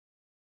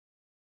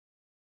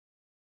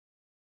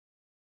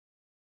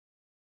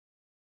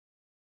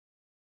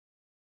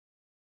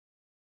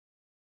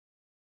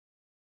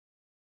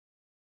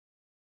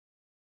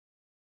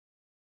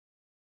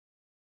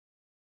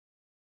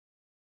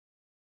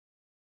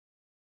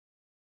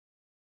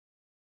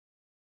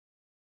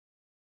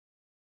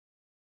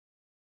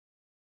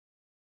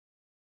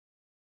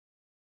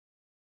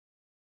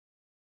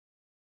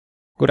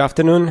Good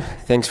afternoon.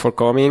 Thanks for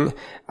coming.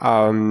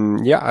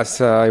 As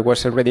I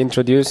was already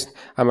introduced,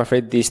 I'm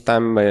afraid this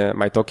time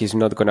my talk is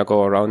not going to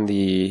go around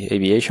the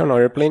aviation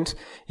or airplanes.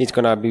 It's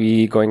going to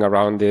be going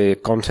around the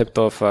concept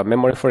of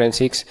memory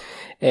forensics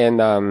and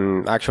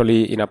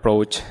actually an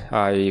approach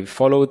I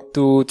followed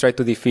to try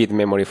to defeat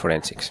memory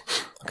forensics.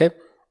 Okay,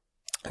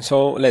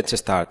 so let's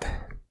start.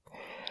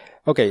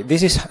 Okay,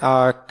 this is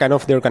kind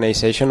of the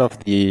organization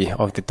of the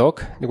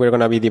talk. We're going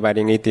to be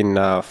dividing it in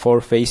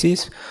 4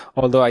 phases,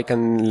 although I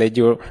can let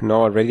you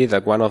know already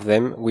that one of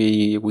them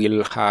we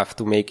will have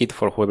to make it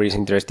for whoever is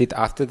interested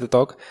after the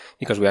talk,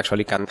 because we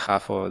actually don't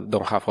have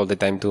all the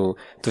time to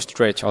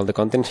stretch all the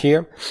content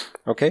here.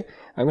 Okay,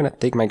 I'm going to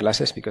take my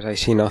glasses because I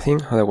see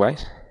nothing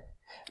otherwise.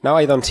 Now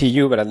I don't see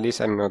you, but at least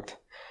I'm not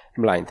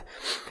blind.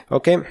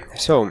 Okay,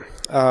 so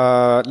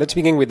let's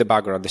begin with the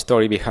background, the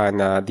story behind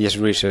this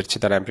research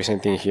that I'm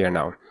presenting here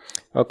now.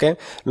 Okay,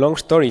 long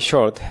story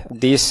short,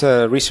 this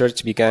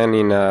research began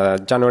in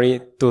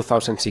January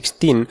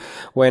 2016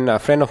 when a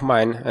friend of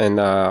mine and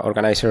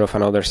organizer of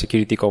another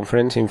security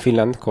conference in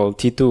Finland called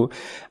T2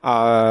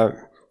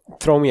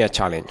 threw me a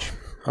challenge.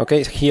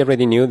 Okay, he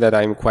already knew that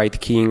I'm quite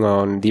keen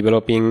on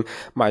developing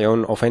my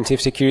own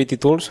offensive security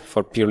tools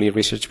for purely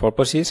research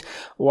purposes,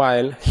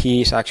 while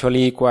he is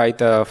actually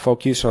quite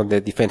focused on the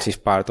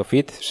defensive part of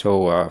it,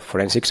 so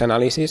forensics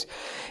analysis,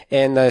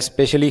 and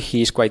especially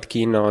he is quite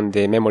keen on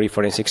the memory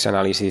forensics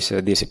analysis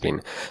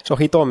discipline. So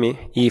he told me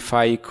if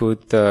I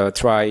could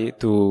try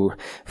to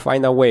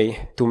find a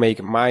way to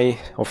make my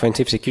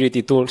offensive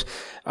security tools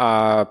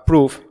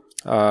bulletproof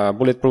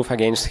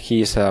against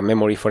his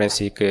memory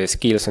forensic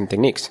skills and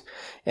techniques.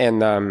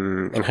 And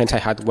hence I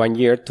had 1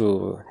 year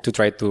to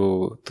try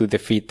to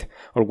defeat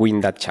or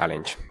win that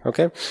challenge.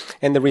 Okay.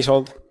 And the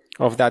result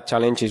of that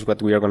challenge is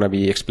what we are going to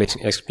be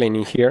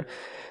explaining here.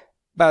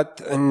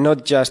 But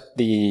not just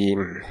the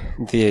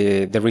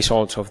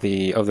results of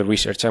the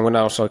research. I'm going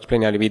to also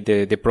explain a little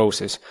bit the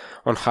process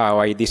on how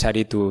I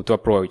decided to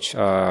approach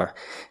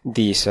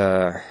this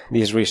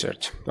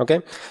research.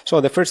 Okay. So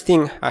the first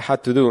thing I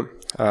had to do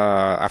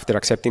after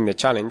accepting the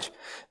challenge,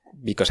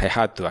 because I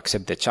had to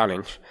accept the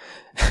challenge,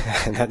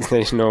 that there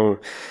is no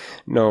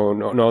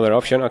other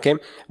option, okay,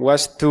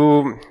 was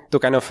to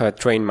kind of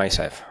train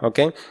myself,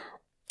 okay?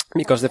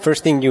 Because the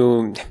first thing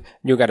you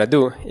gotta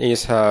do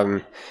is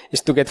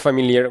to get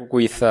familiar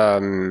with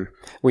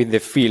the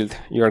field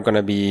you're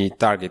gonna be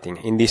targeting.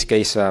 In this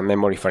case,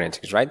 memory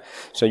forensics, right?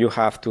 So you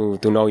have to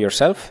know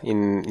yourself.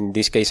 In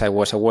this case, I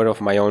was aware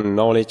of my own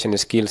knowledge and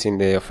skills in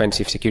the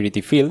offensive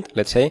security field,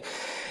 let's say.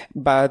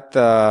 But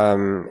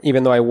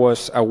even though I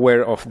was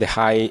aware of the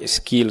high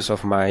skills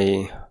of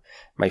my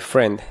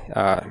friend,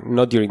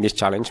 not during this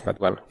challenge, but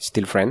well,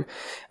 still friend,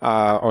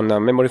 on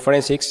memory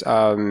forensics,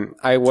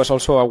 I was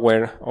also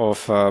aware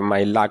of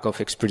my lack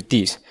of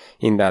expertise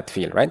in that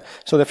field, right?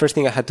 So the first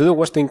thing I had to do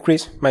was to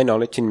increase my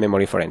knowledge in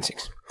memory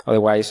forensics.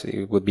 Otherwise,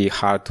 it would be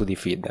hard to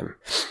defeat them.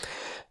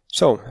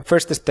 So,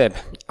 first step,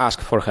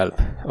 ask for help,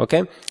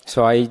 okay?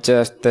 So I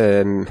just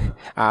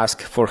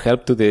asked for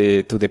help to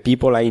the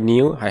people I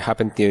knew. I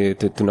happened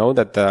to know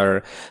that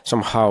are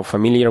somehow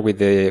familiar with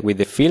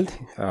the field,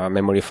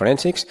 memory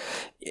forensics.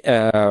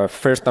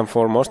 First and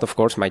foremost, of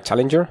course, my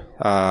challenger,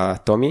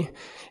 Tommy.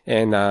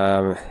 And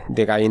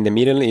the guy in the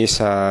middle is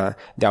the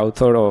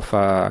author of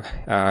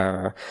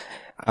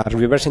a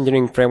reverse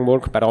engineering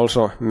framework, but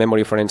also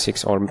memory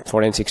forensics or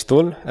forensics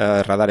tool,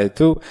 Radare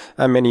 2,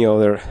 and many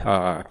other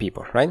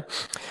people, right?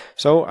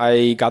 So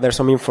I gathered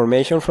some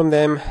information from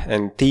them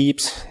and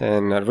tips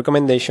and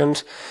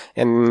recommendations,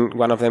 and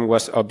one of them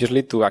was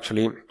obviously to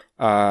actually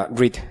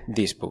read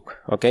this book,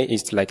 okay?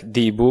 It's like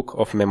the book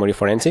of memory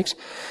forensics,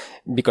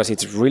 because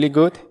it's really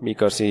good,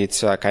 because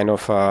it's a kind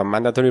of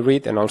mandatory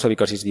read, and also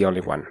because it's the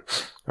only one.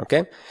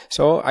 Okay?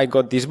 So I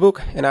got this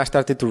book and I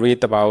started to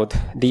read about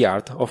the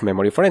art of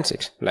memory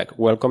forensics. Like,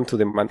 welcome to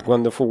the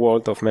wonderful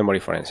world of memory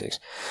forensics.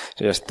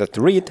 So you start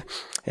to read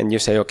and you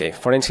say, okay,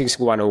 forensics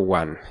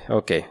 101.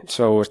 Okay.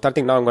 So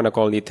starting now, I'm going to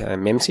call it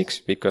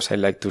MEM6 because I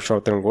like to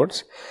shorten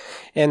words.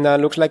 And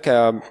looks like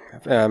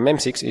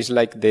MEM6 is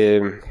like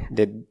the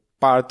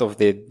part of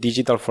the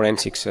digital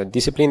forensics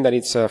discipline that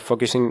it's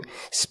focusing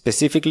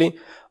specifically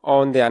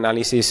on the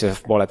analysis of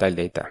volatile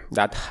data.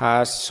 That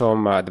has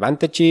some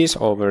advantages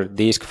over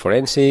disk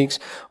forensics,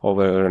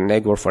 over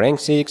network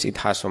forensics. It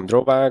has some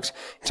drawbacks.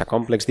 It's a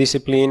complex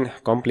discipline,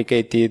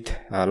 complicated,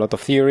 a lot of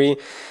theory.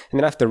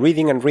 And then after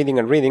reading and reading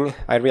and reading,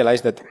 I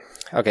realized that,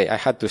 okay, I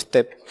had to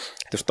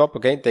stop,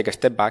 okay, take a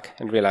step back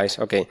and realize,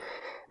 okay,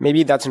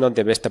 maybe that's not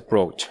the best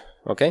approach.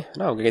 Okay,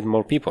 now we get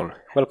more people.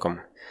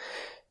 Welcome.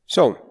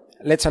 So,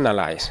 let's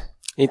analyze.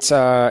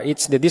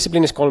 The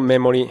discipline is called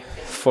memory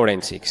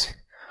forensics,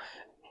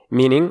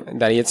 meaning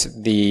that it's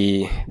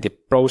the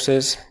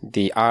process,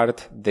 the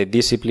art, the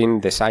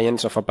discipline, the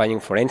science of applying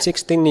forensic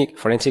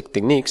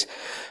techniques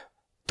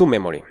to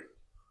memory.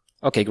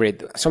 Okay,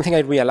 great. Something I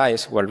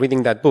realized while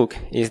reading that book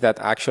is that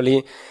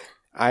actually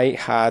I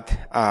had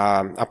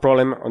a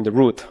problem on the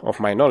root of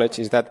my knowledge,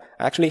 is that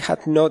I actually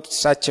had not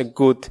such a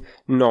good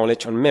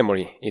knowledge on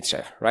memory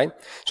itself, right?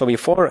 So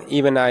before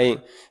even I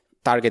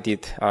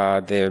targeted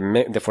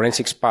the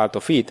forensics part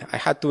of it, I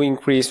had to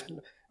increase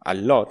a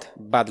lot,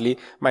 badly,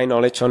 my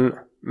knowledge on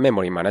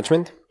memory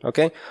management.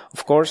 Okay,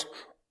 of course,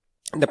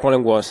 the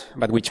problem was,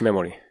 but which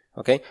memory?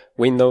 Okay,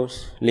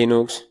 Windows,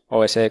 Linux,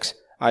 OS X,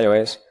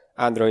 iOS,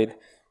 Android,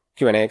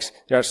 QNX.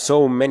 There are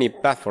so many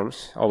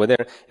platforms over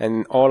there,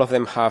 and all of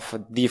them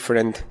have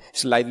different,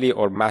 slightly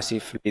or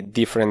massively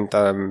different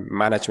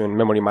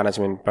memory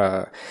management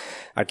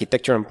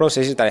architecture and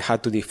processes that I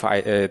had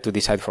to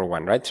decide for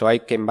one, right? So I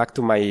came back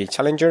to my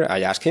challenger,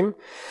 I asked him,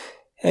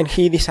 and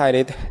he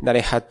decided that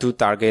I had to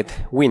target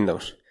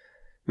Windows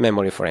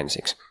memory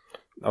forensics.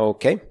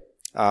 Okay.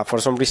 For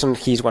some reason,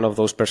 he's one of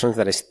those persons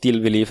that I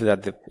still believe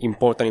that the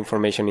important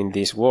information in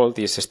this world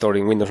is stored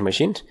in Windows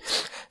machines.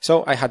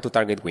 So I had to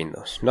target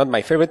Windows. Not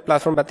my favorite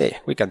platform, but hey,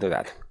 we can do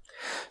that.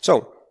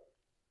 So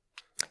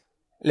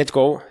let's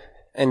go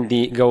and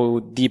go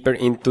deeper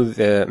into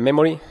the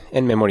memory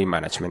and memory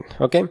management.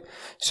 Okay.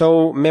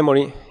 So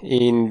memory,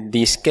 in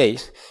this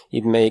case,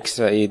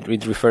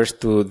 it refers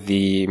to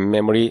the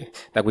memory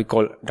that we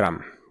call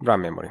RAM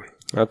memory.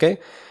 Okay.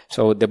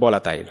 So the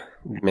volatile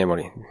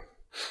memory.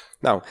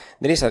 Now,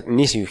 there is an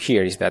issue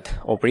here, is that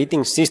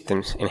operating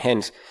systems, and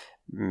hence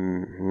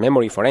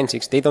memory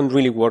forensics, they don't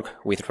really work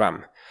with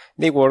RAM.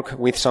 They work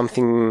with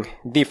something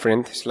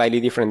different, slightly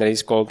different, that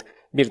is called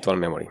virtual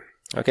memory.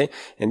 Okay?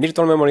 And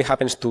virtual memory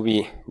happens to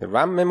be the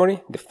RAM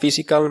memory, the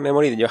physical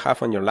memory that you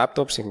have on your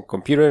laptops and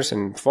computers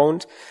and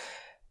phones,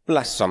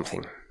 plus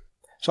something.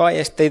 So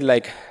I stayed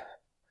like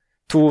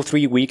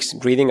 2-3 weeks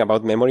reading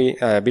about memory,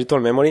 virtual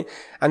memory,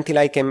 until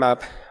I came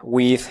up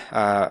with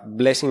a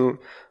blessing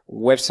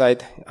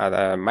website at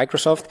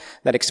Microsoft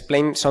that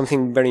explained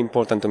something very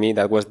important to me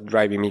that was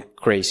driving me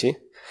crazy,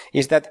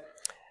 is that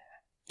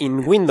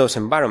in Windows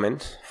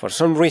environments, for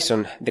some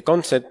reason, the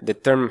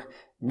term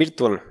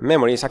virtual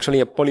memory is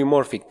actually a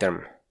polymorphic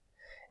term,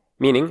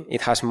 meaning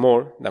it has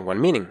more than one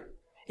meaning.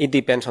 It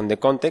depends on the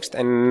context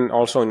and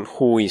also on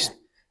who is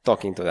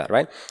talking to that,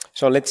 right?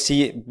 So let's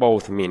see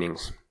both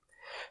meanings.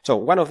 So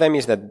one of them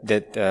is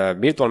that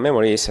virtual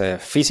memory is a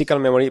physical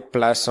memory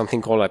plus something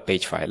called a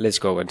page file. Let's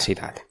go and see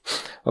that.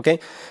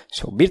 Okay.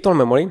 So virtual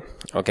memory,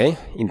 okay,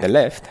 in the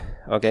left,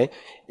 okay,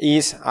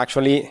 is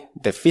actually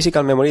the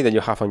physical memory that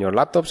you have on your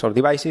laptops or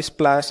devices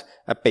plus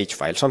a page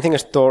file, something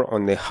stored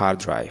on the hard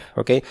drive.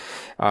 Okay.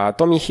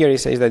 Tommy here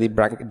says that it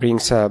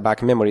brings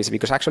back memories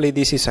because actually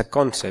this is a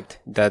concept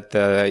that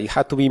it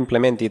had to be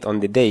implemented on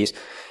the days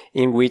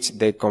in which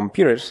the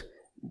computers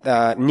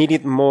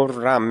needed more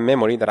RAM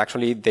memory that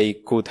actually they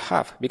could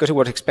have because it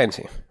was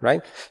expensive,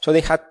 right? So they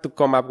had to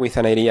come up with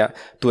an idea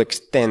to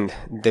extend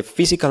the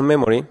physical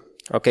memory,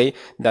 okay,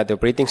 that the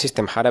operating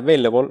system had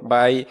available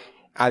by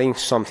adding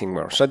something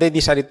more. So they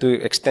decided to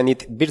extend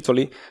it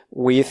virtually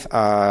with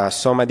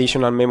some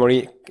additional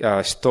memory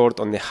stored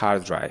on the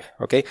hard drive,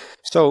 okay?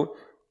 So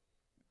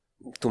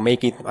to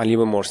make it a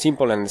little more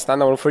simple and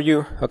understandable for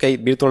you, okay,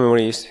 virtual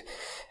memory is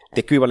the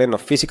equivalent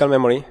of physical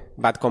memory,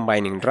 but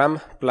combining RAM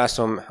plus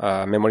some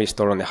memory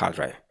stored on the hard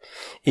drive.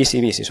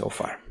 Easy busy so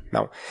far.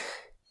 Now,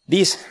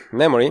 this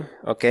memory,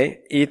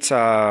 okay,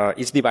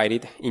 it's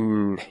divided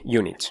in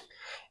units.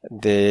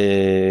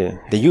 The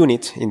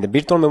units in the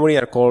virtual memory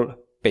are called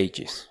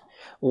pages,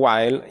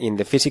 while in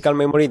the physical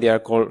memory they are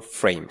called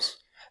frames.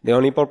 The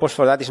only purpose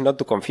for that is not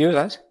to confuse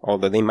us,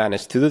 although they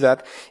managed to do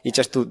that, it's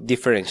just to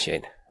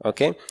differentiate,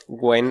 okay,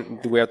 when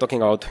we are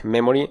talking about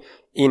memory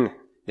in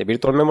the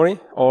virtual memory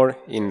or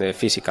in the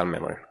physical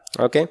memory,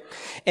 okay?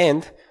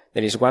 And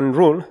there is one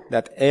rule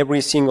that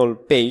every single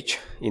page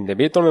in the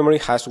virtual memory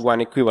has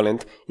one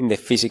equivalent in the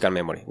physical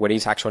memory, where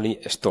it's actually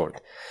stored.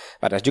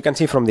 But as you can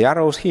see from the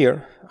arrows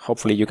here,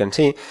 hopefully you can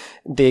see,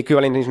 the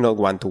equivalent is not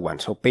one-to-one.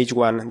 So page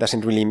 1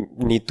 doesn't really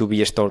need to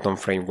be stored on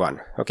frame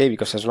 1, okay?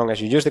 Because as long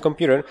as you use the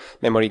computer,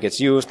 memory gets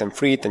used and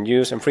freed and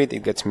used and freed,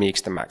 it gets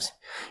mixed and matched.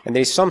 And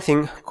there is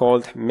something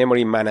called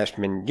memory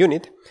management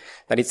unit,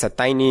 that it's a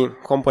tiny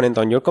component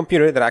on your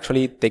computer that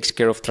actually takes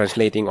care of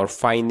translating or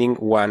finding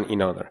one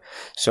in other.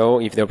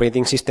 So if the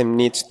operating system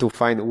needs to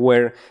find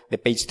where the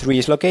page 3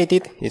 is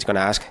located, it's going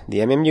to ask the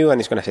MMU and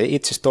it's going to say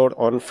it's stored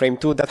on frame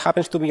 2 that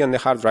happens to be on the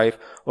hard drive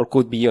or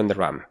could be on the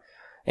RAM.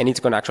 And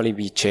it's going to actually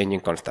be changing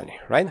constantly,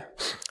 right?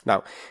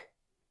 Now,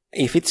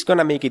 if it's going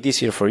to make it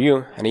easier for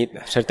you, and it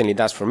certainly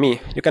does for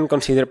me, you can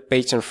consider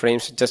page and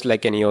frames just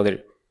like any other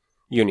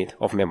unit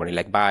of memory,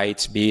 like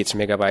bytes, bits,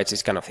 megabytes,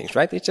 these kind of things,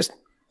 right? It's just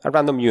a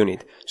random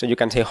unit. So you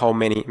can say how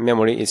many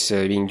memory is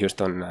being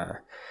used on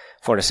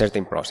for a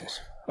certain process.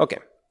 Okay.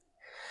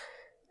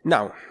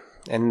 Now,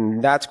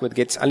 and that's what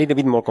gets a little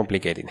bit more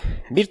complicated.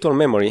 Virtual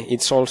memory,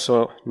 it's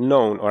also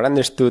known or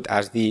understood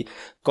as the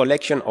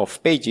collection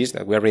of pages,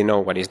 that we already know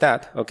what is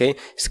that, okay,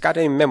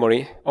 scattered in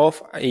memory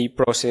of a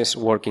process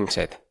working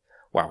set.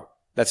 Wow,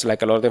 that's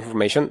like a lot of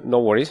information. No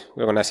worries,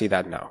 we're going to see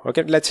that now.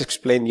 Okay, let's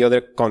explain the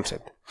other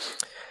concept.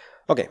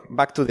 Okay,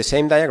 back to the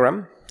same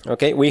diagram.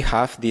 Okay, we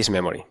have this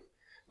memory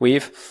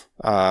with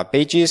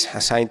pages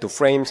assigned to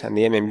frames and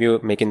the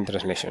MMU making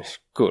translations.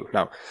 Cool.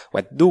 Now,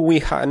 what do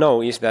we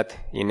know is that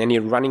in any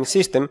running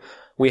system,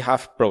 we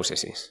have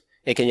processes.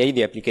 aka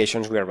the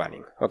applications we are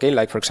running, okay?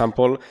 Like, for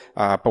example,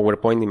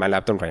 PowerPoint in my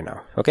laptop right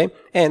now, okay?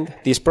 And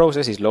this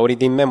process is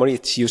loaded in memory.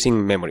 It's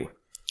using memory,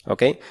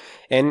 okay?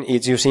 And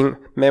it's using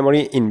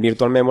memory in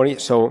virtual memory,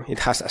 so it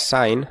has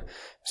assigned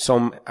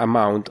some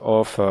amount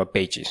of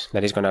pages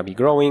that is going to be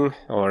growing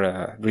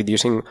or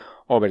reducing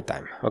over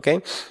time,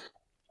 okay?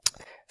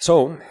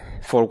 So,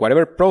 for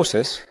whatever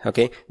process,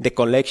 okay, the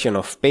collection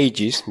of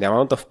pages, the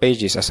amount of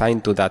pages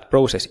assigned to that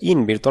process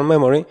in virtual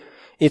memory,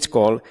 it's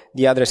called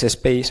the address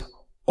space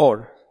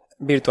or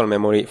virtual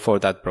memory for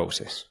that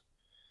process.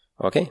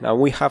 Okay, now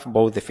we have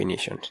both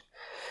definitions.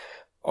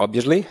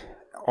 Obviously,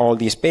 all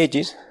these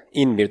pages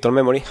in virtual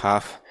memory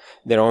have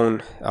their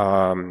own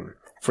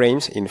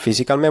frames in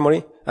physical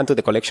memory, and to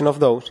the collection of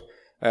those,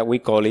 we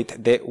call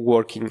it the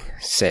working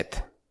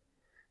set.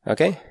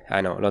 Okay,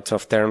 I know, lots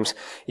of terms.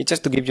 It's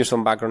just to give you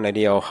some background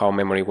idea of how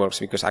memory works,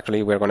 because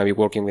actually we're going to be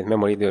working with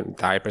memory the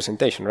entire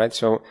presentation, right?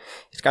 So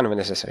it's kind of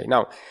necessary.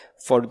 Now,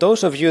 for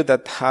those of you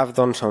that have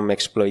done some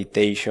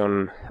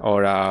exploitation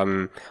or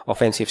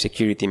offensive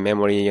security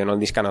memory and all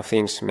these kind of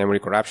things, memory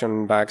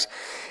corruption bugs,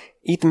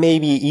 it may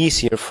be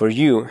easier for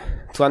you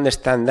to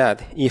understand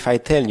that if I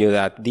tell you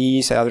that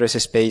this address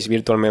space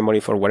virtual memory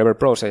for whatever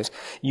process,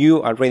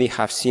 you already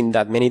have seen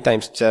that many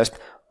times, just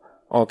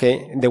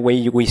okay, the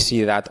way we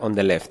see that on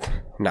the left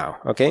now,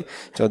 okay?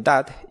 So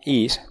that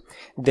is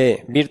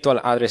the virtual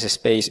address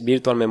space,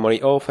 virtual memory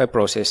of a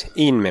process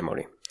in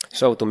memory.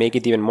 So to make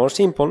it even more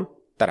simple,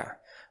 ta-da,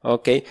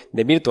 okay,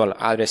 the virtual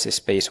address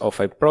space of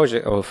a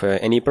project, of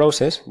any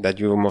process that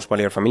you most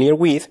probably are familiar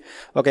with,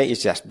 okay,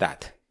 is just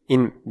that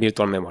in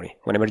virtual memory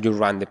whenever you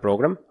run the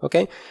program,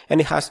 okay?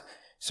 And it has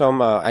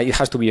some, it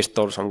has to be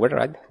stored somewhere,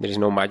 right? There is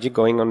no magic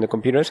going on the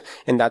computers,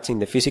 and that's in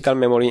the physical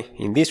memory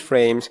in these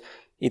frames.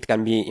 It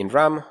can be in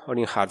RAM or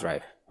in hard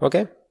drive,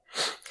 okay?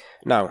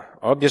 Now,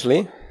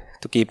 obviously,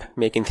 to keep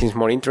making things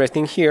more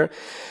interesting here,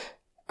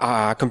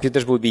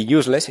 computers would be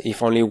useless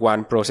if only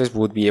one process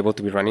would be able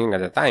to be running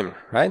at a time,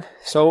 right?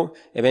 So,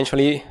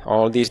 eventually,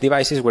 all these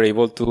devices were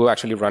able to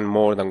actually run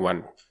more than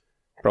one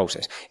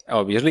process.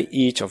 Obviously,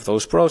 each of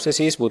those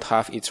processes would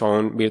have its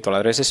own virtual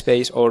address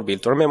space or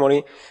virtual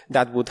memory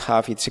that would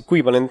have its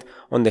equivalent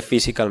on the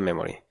physical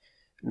memory,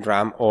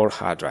 RAM or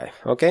hard drive,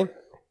 okay?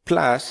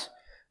 Plus,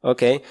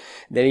 okay,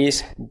 there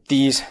is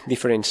this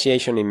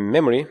differentiation in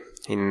memory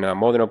in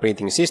modern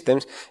operating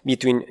systems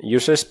between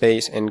user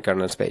space and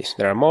kernel space.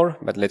 There are more,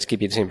 but let's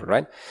keep it simple,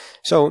 right?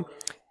 So,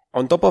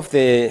 on top of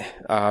the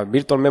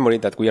virtual memory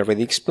that we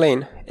already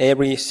explained,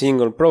 every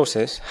single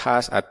process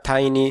has a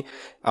tiny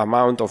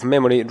amount of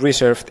memory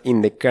reserved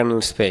in the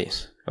kernel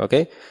space,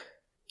 okay?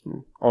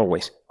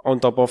 Always, on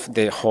top of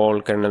the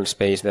whole kernel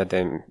space that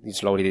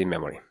is loaded in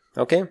memory,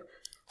 okay?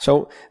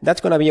 So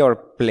that's going to be our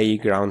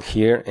playground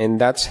here,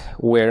 and that's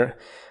where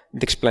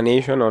the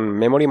explanation on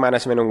memory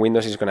management on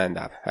Windows is going to end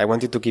up. I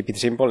wanted to keep it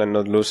simple and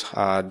not lose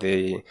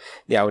the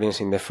audience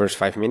in the first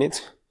 5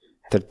 minutes,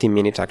 13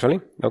 minutes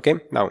actually. Okay,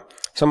 now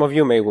some of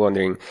you may be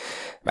wondering,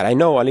 but I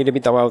know a little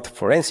bit about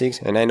forensics,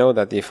 and I know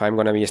that if I'm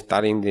going to be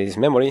studying this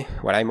memory,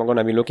 what I'm going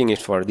to be looking is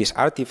for these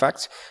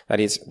artifacts, that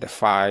is the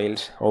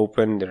files,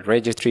 open, the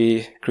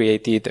registry,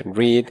 created and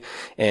read,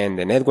 and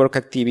the network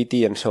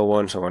activity, and so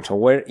on, so on. So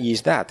where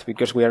is that?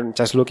 Because we are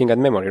just looking at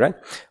memory, right?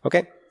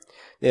 Okay.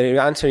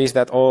 The answer is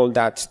that all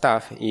that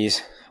stuff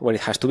is where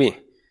it has to be.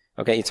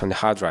 Okay. It's on the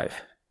hard drive.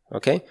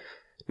 Okay.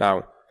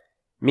 Now,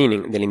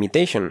 meaning the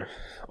limitation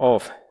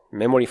of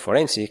memory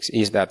forensics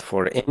is that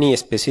for any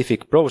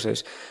specific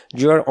process,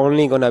 you are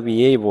only going to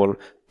be able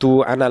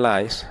to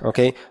analyze,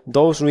 okay,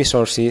 those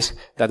resources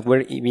that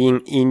were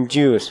being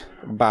induced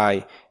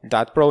by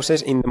that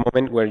process in the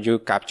moment where you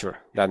capture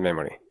that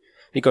memory.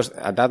 Because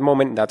at that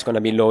moment, that's going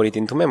to be loaded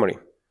into memory.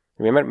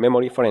 Remember,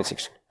 memory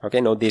forensics, okay,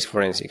 not disk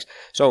forensics.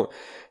 So,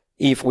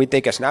 if we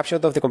take a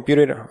snapshot of the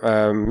computer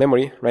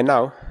memory right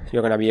now,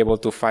 you're going to be able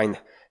to find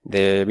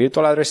the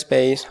virtual address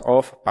space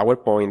of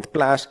PowerPoint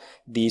plus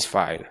this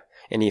file.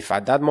 And if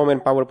at that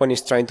moment PowerPoint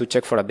is trying to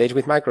check for updates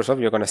with Microsoft,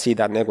 you're going to see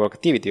that network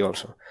activity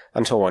also,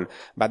 and so on.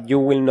 But you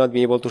will not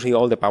be able to see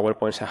all the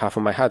PowerPoints I have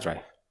on my hard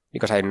drive,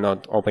 because I'm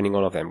not opening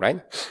all of them,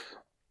 right?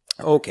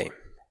 Okay.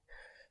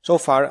 So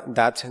far,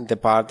 that's the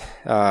part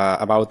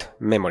about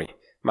memory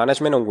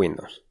management on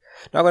Windows.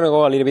 Now I'm going to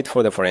go a little bit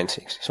for the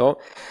forensics. So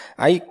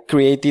I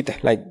created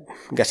like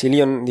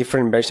gazillion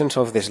different versions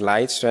of the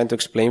slides trying to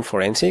explain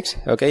forensics,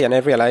 okay? And I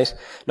realized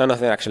none of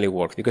them actually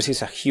work, because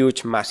it's a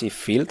huge, massive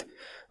field,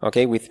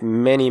 okay, with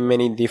many,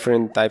 many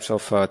different types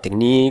of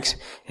techniques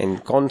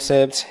and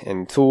concepts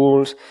and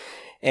tools.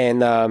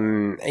 And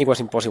it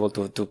was impossible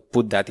to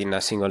put that in a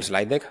single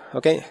slide deck,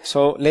 okay?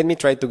 So let me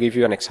try to give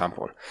you an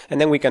example.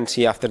 And then we can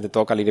see after the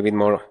talk a little bit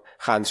more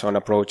hands-on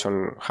approach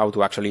on how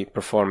to actually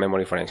perform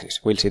memory forensics.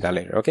 We'll see that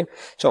later, okay?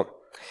 So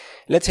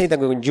let's say that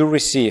when you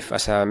receive,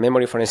 as a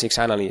memory forensics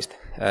analyst,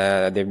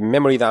 the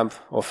memory dump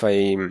of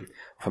a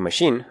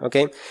machine,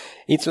 okay?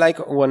 It's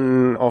like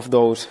one of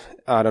those,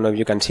 I don't know if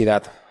you can see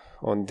that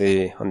on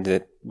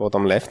the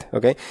bottom left,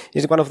 okay?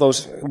 It's one of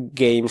those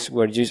games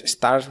where you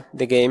start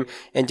the game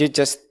and you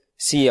just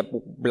see a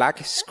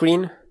black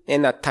screen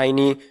and a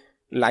tiny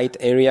light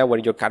area where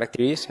your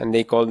character is, and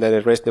they call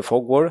the rest the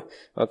fog world,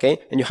 okay?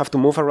 And you have to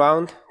move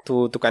around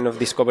to kind of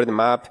discover the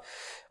map.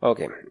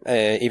 Okay,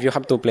 if you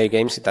have to play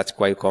games, that's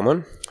quite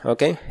common,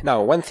 okay?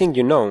 Now, one thing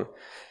you know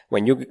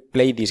when you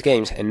play these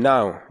games, and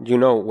now you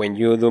know when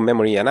you do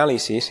memory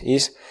analysis,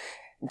 is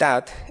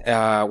that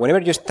whenever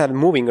you start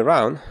moving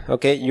around,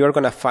 okay, you're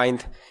gonna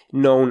find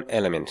known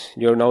elements.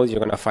 You're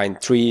gonna find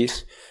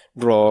trees,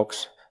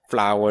 rocks,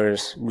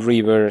 flowers,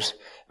 rivers,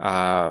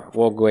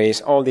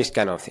 walkways, all these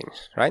kind of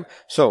things, right?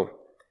 So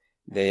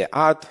the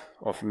art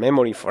of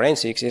memory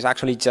forensics is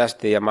actually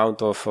just the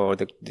amount of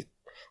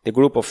the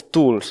group of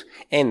tools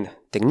and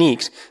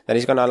techniques that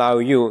is going to allow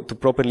you to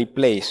properly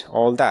place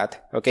all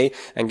that, okay,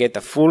 and get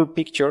a full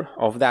picture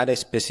of that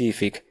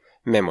specific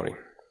memory,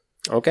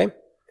 okay?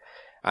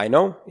 I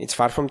know it's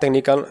far from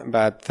technical,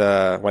 but,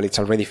 well, it's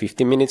already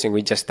 15 minutes and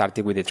we just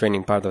started with the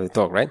training part of the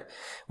talk, right?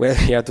 We're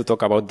here to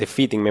talk about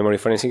defeating memory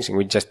forensics and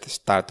we just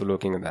start to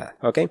looking at that,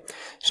 okay?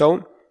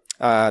 So,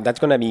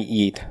 that's going to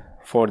be it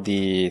for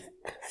the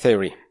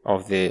theory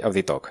of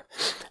the talk,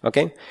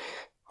 okay?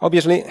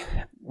 Obviously,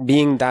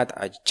 being that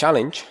a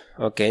challenge,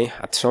 okay,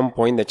 at some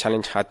point the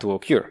challenge had to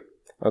occur,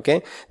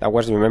 okay? That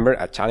was, remember,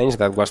 a challenge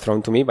that was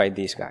thrown to me by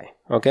this guy,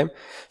 okay?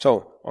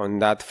 So, on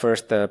that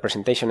first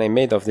presentation I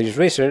made of this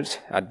research,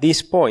 at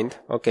this point,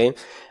 okay,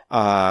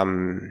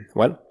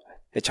 well,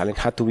 the challenge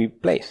had to be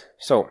placed.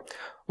 So,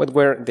 what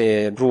were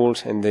the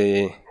rules and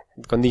the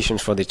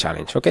conditions for the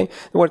challenge, okay?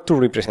 There were two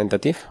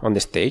representatives on the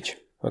stage,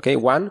 okay?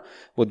 One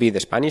would be the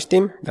Spanish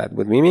team, that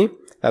would be me,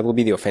 that would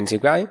be the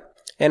offensive guy.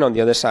 And on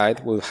the other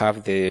side, we'll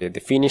have the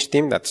Finnish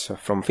team, that's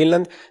from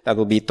Finland. That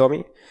will be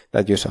Tommy,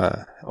 that you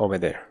saw over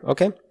there,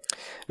 okay?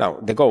 Now,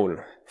 the goal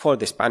for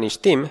the Spanish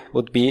team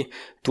would be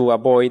to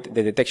avoid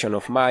the detection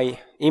of my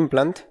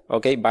implant,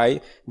 okay, by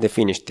the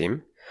Finnish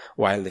team.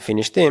 While the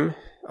Finnish team,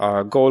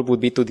 goal would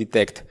be to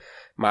detect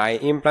my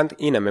implant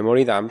in a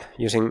memory dump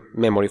using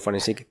memory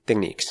forensic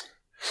techniques.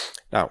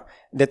 Now,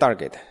 the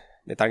target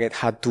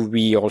had to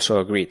be also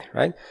agreed,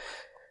 right?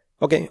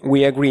 Okay,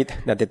 we agreed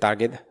that the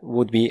target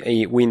would be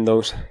a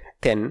Windows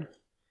 10,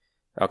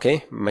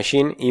 okay,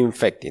 machine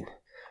infected.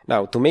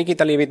 Now, to make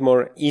it a little bit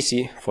more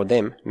easy for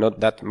them,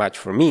 not that much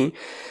for me,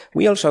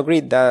 we also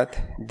agreed that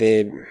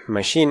the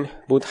machine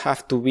would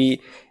have to be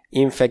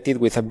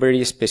infected with a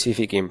very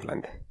specific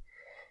implant,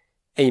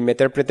 a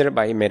Meterpreter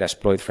by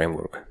Metasploit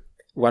framework,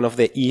 one of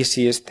the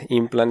easiest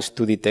implants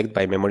to detect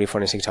by memory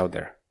forensics out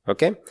there,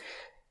 okay?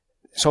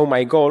 So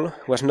my goal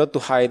was not to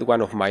hide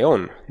one of my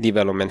own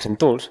developments and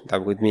tools,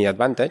 that would be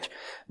advantage,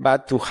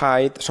 but to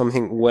hide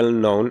something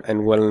well-known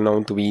and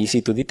well-known to be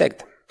easy to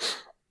detect.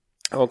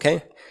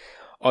 Okay?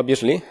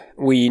 Obviously,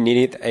 we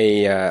needed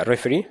a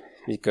referee,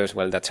 because,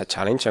 well, that's a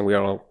challenge and we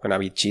are all gonna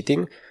be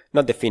cheating.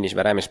 Not the Finnish,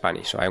 but I'm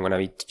Spanish, so I'm gonna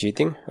be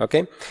cheating,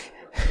 okay?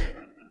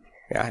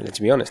 Yeah, let's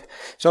be honest.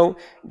 So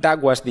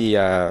that was the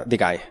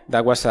guy.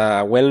 That was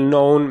a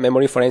well-known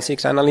memory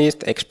forensics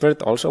analyst,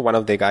 expert, also one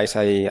of the guys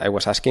I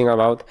was asking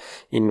about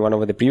in one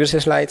of the previous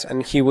slides,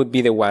 and he would be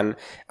the one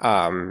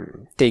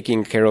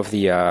taking care of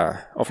the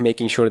of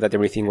making sure that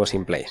everything was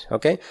in place.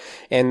 Okay,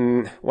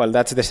 and well,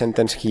 that's the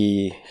sentence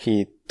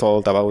he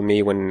told about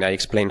me when I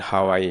explained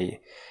how I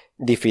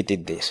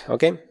defeated this.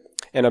 Okay,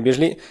 and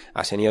obviously,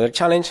 as any other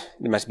challenge,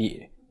 there must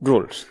be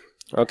rules.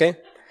 Okay,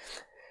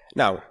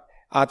 now.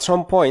 At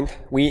some point,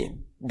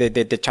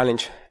 the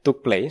challenge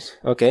took place,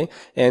 okay?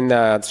 And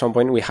at some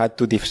point we had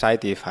to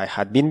decide if I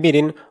had been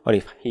beaten or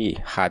if he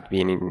had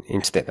been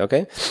instead,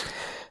 okay?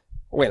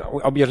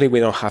 Well, obviously we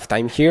don't have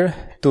time here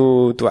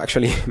to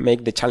actually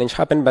make the challenge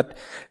happen, but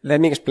let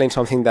me explain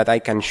something that I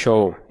can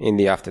show in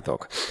the after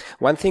talk.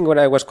 One thing what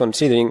I was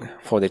considering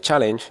for the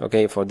challenge,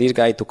 okay, for this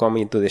guy to come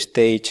into the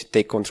stage,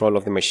 take control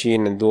of the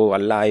machine and do a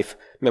live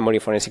memory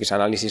forensics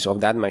analysis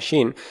of that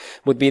machine,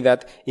 would be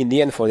that in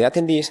the end for the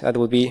attendees, that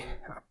would be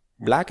a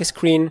black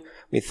screen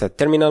with a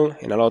terminal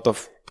and a lot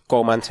of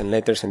commands and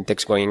letters and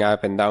text going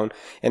up and down,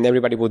 and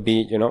everybody would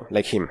be, you know,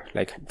 like him,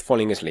 like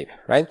falling asleep,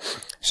 right?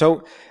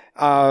 So,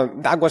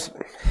 that was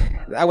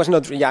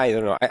not, yeah, I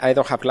don't know. I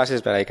don't have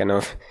glasses, but I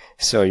cannot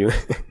show you.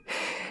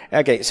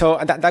 Okay, so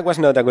that was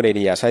not a good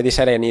idea. So I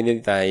decided I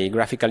needed a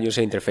graphical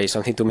user interface,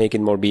 something to make it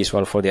more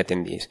visual for the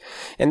attendees.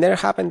 And there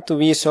happened to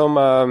be some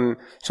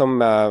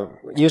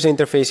user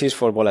interfaces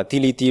for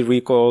volatility,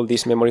 recall,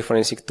 these memory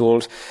forensic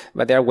tools,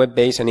 but they are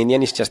web-based, and in the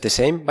end it's just the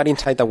same, but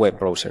inside a web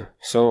browser.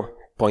 So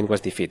point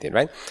was defeated,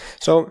 right?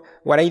 So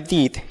what I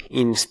did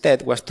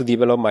instead was to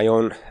develop my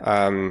own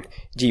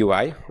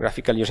GUI,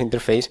 graphical user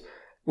interface,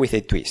 with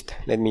a twist.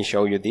 Let me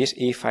show you this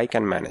if I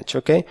can manage,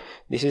 okay?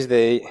 This is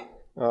the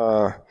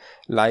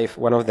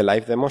one of the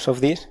live demos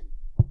of this.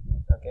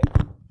 Okay.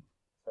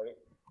 Sorry.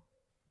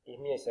 Give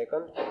me a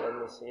second. Let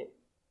me see.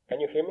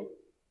 Can you hear me?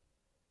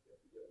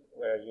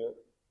 Where are you?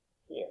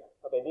 Here.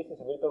 Okay, this is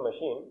a virtual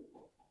machine.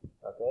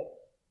 Okay.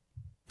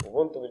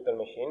 Ubuntu virtual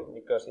machine,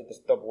 because it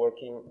stopped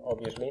working,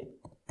 obviously,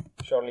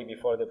 shortly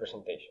before the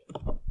presentation.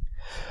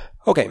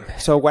 Okay,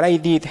 so what I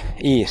did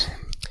is,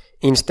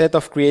 instead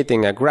of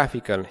creating a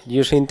graphical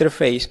user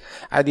interface,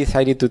 I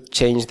decided to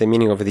change the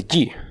meaning of the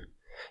G.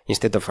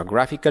 instead of a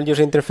graphical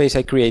user interface,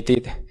 I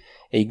created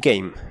a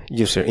game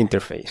user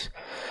interface.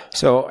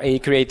 So I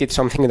created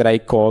something that I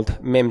called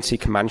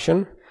Memsic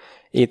Mansion.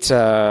 It's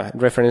a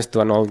reference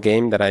to an old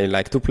game that I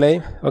like to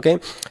play. Okay,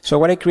 so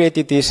what I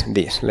created is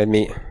this. Let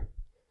me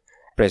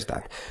press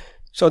that.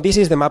 So this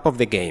is the map of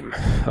the game.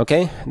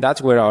 Okay,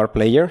 that's where our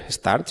player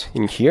starts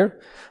in here.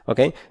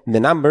 Okay, the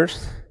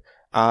numbers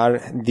are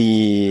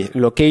the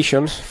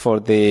locations for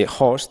the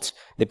hosts,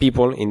 the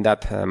people in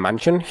that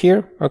mansion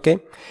here. Okay,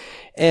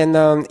 and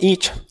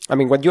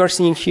what you are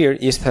seeing here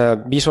is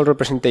the visual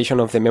representation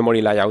of the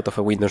memory layout of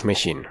a Windows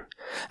machine.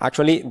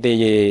 Actually,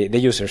 the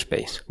user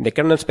space. The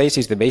kernel space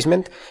is the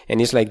basement,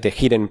 and it's like the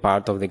hidden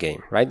part of the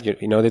game, right?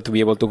 In order to be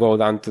able to go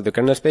down to the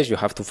kernel space, you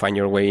have to find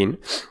your way in.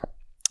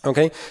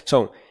 Okay,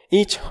 so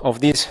each of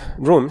these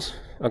rooms,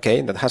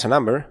 okay, that has a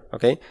number,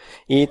 okay,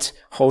 it's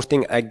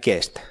hosting a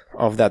guest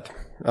of that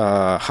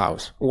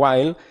house,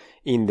 while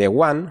in the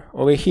one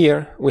over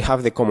here, we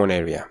have the common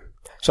area.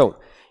 So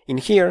in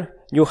here,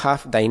 you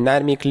have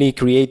dynamically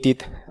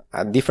created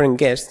different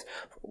guests,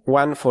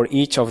 one for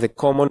each of the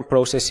common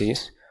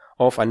processes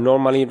of a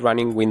normally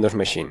running Windows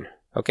machine.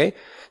 Okay,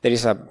 there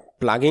is a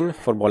plugin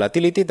for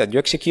volatility that you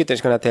execute.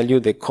 It's going to tell you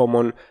the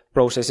common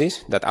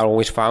processes that are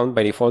always found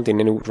by default in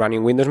any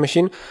running Windows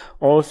machine.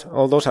 All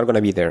those are going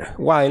to be there,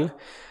 while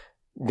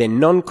the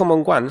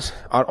non-common ones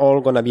are all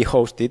going to be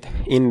hosted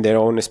in their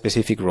own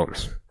specific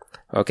rooms.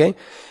 Okay,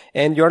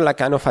 and you're like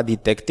kind of a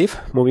detective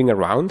moving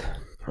around.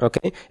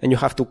 Okay, and you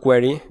have to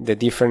query the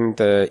different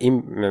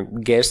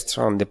guests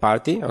on the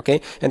party,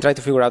 okay, and try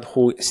to figure out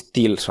who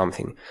steals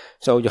something.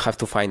 So you have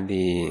to find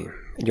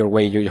your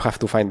way, you have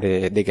to find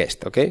the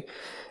guest, okay?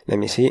 Let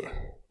me see.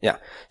 Yeah,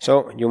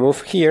 so you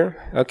move here,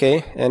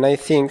 okay, and I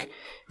think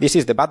this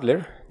is the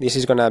butler. This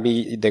is gonna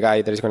be the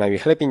guy that is gonna be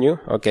helping you,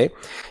 okay?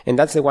 And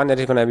that's the one that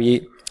is gonna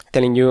be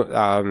telling you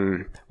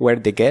where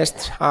the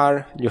guests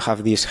are. You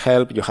have this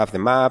help, you have the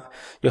map,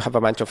 you have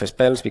a bunch of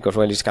spells because,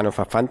 well, it's kind of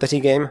a fantasy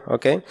game,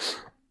 okay?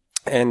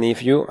 And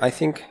if you, I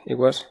think it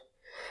was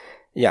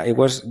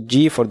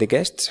G for the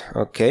guests.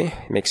 Okay,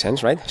 makes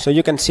sense, right? So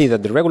you can see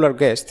that the regular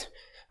guest,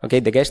 okay,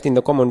 the guests in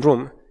the common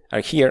room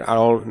are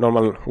all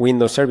normal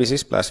Windows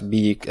services plus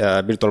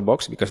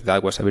VirtualBox, because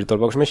that was a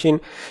VirtualBox machine.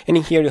 And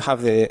in here you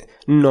have the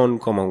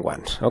non-common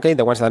ones, okay,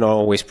 the ones that are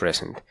always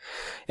present.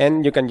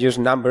 And you can use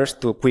numbers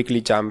to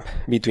quickly jump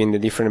between the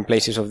different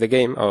places of the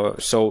game.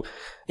 So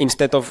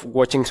instead of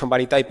watching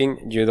somebody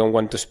typing, you don't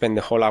want to spend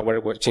the whole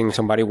hour watching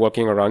somebody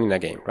walking around in a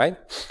game, right?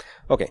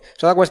 Okay,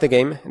 so that was the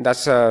game.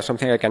 That's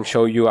something I can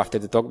show you after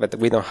the talk, but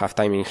we don't have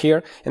time in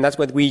here. And that's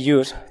what we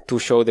use to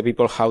show the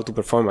people how to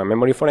perform a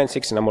memory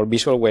forensics in a more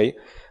visual way,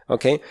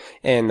 okay,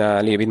 and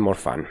a little bit more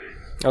fun.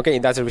 Okay,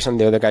 that's the reason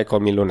the other guy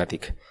called me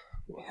lunatic.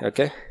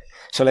 Okay,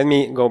 so let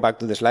me go back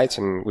to the slides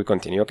and we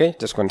continue, okay?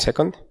 Just 1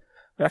 second.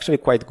 We're actually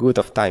quite good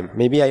of time.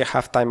 Maybe I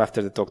have time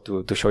after the talk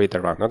to show it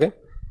around, okay?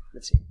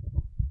 Let's see.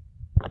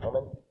 A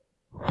moment.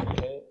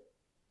 Okay.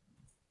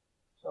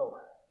 So,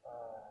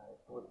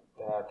 put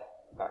that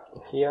back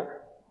in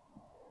here.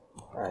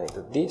 I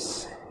do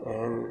this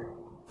and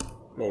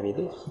maybe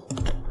this.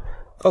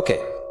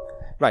 Okay,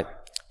 right.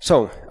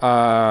 So,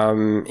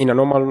 in a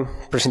normal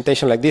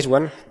presentation like this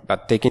one,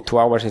 but taking 2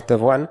 hours instead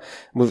of 1,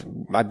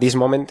 at this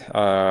moment,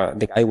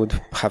 the guy would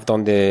have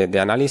done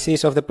the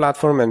analysis of the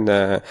platform,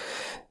 and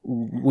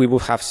we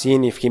would have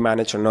seen if he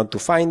managed or not to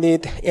find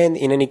it. And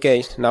in any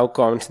case, now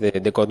comes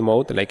the God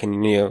mode, like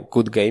in a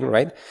good game,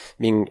 right?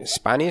 Being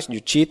Spanish, you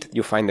cheat,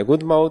 you find the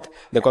God mode,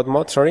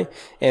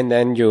 and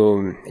then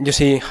you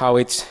see how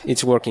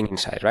it's working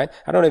inside, right?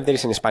 I don't know if there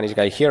is a Spanish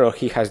guy here or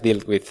he has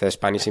dealt with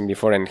Spanish in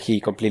before and he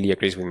completely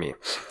agrees with me.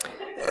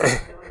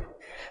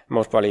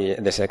 Most probably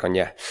the second,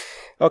 yeah.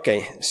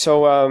 Okay,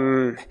 so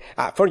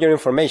for your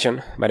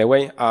information, by the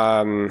way,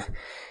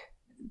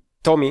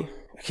 Tommy,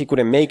 he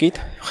couldn't make it,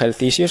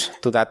 health issues,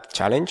 to that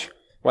challenge.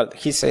 Well,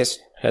 he says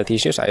health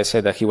issues. I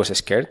said that he was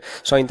scared.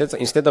 So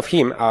instead of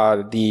him,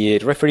 the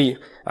referee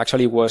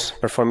actually was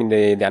performing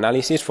the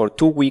analysis for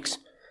 2 weeks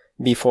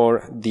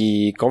before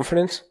the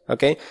conference,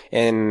 okay?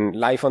 And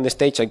live on the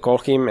stage, I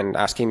called him and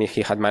asked him if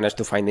he had managed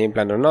to find the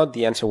implant or not.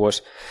 The answer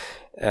was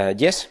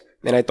yes.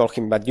 And I told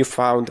him, but you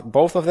found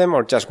both of them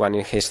or just one?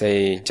 And he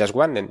said, just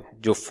one. And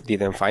you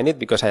didn't find it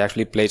because I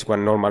actually placed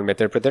one normal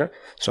interpreter.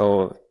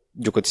 So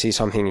you could see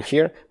something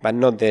here, but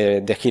not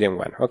the hidden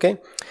one, okay?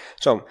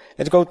 So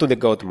let's go to the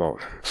God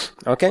mode,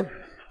 okay?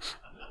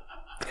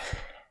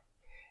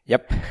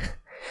 Yep.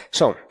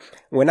 So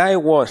when I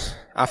was,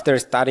 after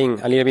studying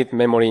a little bit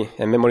memory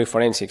and memory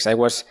forensics, I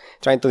was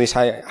trying to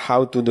decide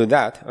how to do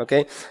that,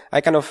 okay?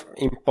 I kind of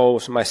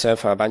imposed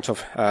myself a bunch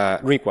of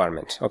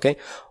requirements, okay?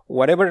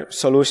 Whatever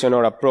solution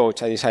or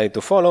approach I decided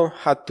to follow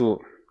had to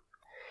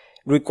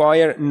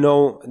require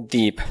no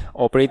deep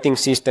operating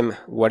system,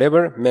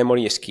 whatever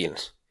memory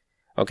skills.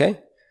 Okay?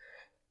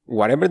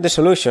 Whatever the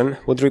solution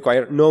would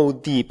require no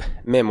deep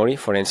memory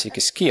forensic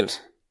skills.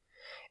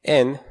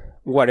 And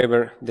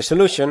whatever the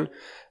solution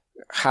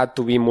had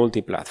to be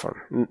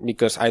multi-platform,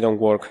 because I don't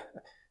work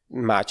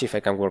much if I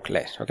can work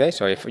less. Okay,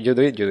 so if you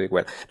do it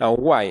well. Now,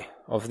 why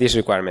of these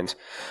requirements?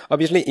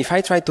 Obviously, if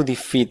I try to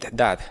defeat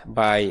that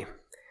by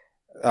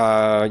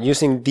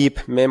using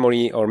deep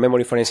memory or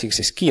memory forensics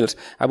skills,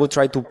 I would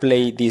try to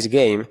play this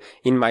game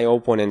in my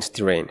opponent's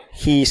terrain,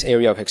 his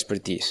area of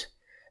expertise.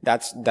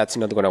 That's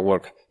not going to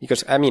work.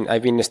 Because, I mean,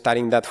 I've been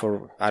studying that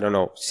for, I don't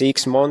know,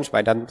 6 months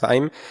by that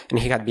time, and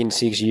he had been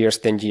 6 years,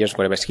 10 years,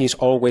 whatever. He's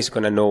always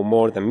going to know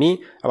more than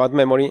me about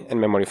memory and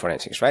memory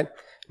forensics, right?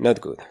 Not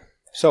good.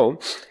 So,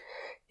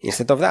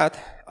 instead of that,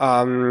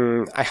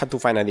 I had to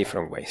find a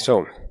different way.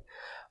 So,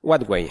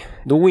 what way?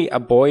 Do we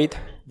avoid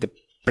the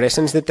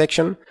presence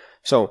detection?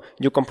 So,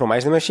 you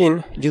compromise the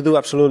machine, you do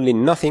absolutely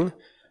nothing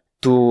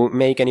to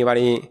make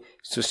anybody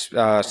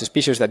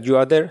suspicious that you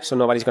are there, so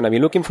nobody's going to be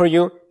looking for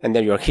you, and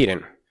then you're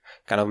hidden.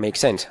 Kind of makes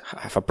sense.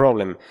 I have a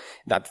problem.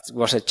 That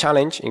was a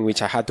challenge in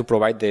which I had to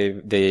provide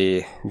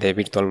the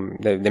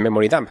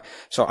memory dump.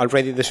 So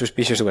already the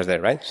suspicious was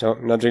there, right? So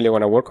not really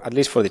going to work, at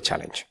least for the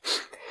challenge.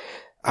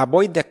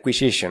 Avoid the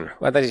acquisition.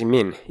 What does it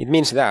mean? It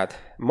means that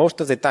most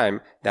of the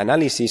time, the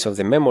analysis of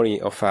the memory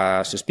of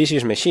a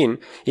suspicious machine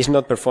is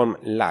not performed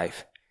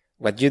live.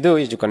 What you do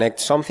is you connect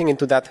something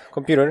into that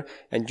computer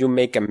and you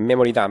make a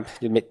memory dump.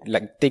 You make,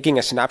 like taking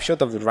a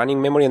snapshot of the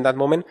running memory in that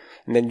moment,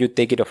 and then you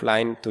take it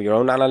offline to your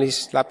own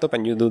analysis laptop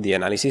and you do the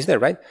analysis there,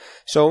 right?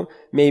 So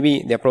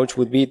maybe the approach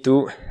would be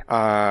to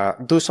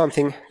do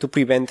something to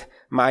prevent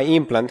my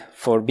implant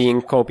for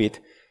being copied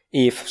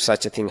if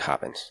such a thing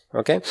happens,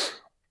 okay?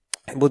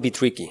 It would be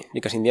tricky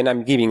because in the end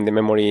I'm giving the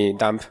memory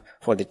dump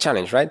for the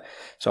challenge, right?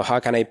 So how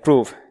can I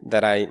prove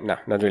that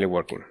not really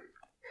working?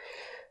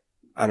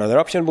 Another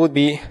option would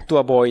be to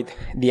avoid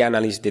the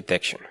analyst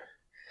detection.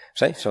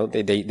 Right? So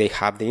they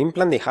have the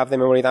implant, they have the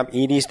memory dump,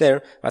 it is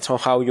there, but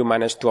somehow you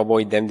manage to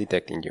avoid them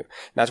detecting you.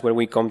 That's where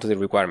we come to the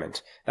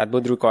requirements. That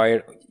would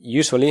require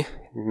usually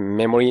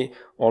memory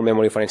or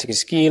memory forensic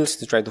skills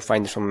to try to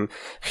find some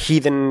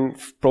hidden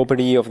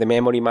property of the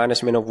memory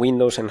management of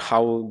Windows and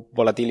how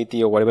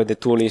volatility or whatever the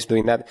tool is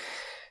doing that.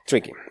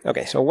 Tricky.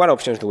 Okay, so what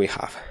options do we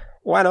have?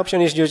 One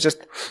option is you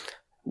just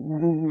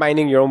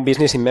minding your own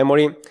business in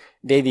memory.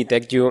 They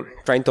detect you,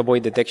 trying to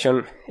avoid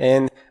detection,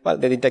 and, well,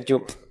 they detect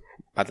you,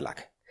 bad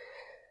luck.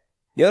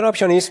 The other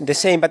option is the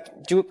same,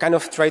 but you kind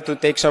of try to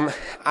take some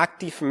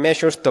active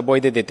measures to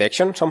avoid the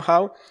detection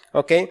somehow,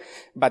 okay?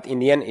 But in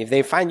the end, if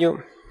they find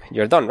you,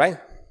 you're done, right?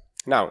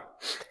 Now,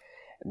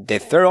 the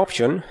third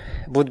option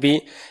would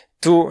be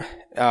to,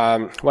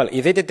 well,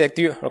 if they detect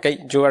you,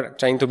 okay, you are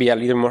trying to be a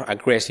little more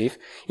aggressive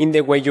in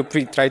the way you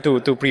try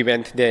to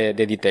prevent the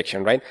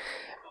detection, right?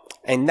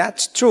 And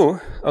that's true,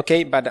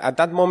 okay, but at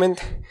that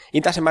moment,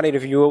 it doesn't matter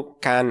if you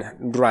can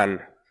run,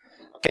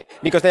 okay,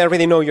 because they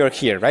already know you're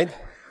here, right?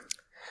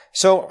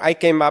 So I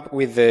came up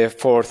with the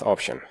fourth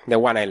option, the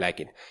one I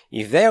like it.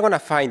 If they're gonna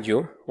find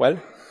you, well,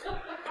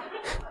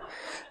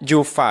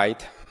 you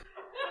fight,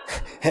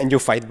 and you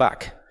fight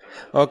back,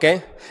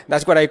 okay?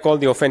 That's what I call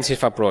the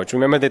offensive approach.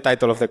 Remember the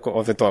title of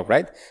the talk,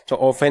 right? So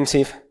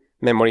offensive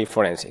memory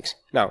forensics.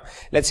 Now,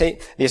 let's say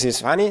this is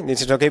funny,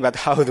 this is okay, but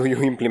how do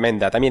you implement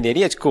that? I mean, the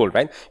idea is cool,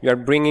 right? You are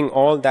bringing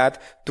all that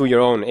to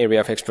your own area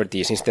of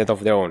expertise instead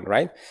of their own,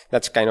 right?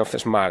 That's kind of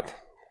smart.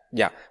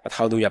 Yeah, but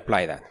how do you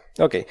apply that?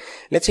 Okay,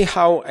 let's see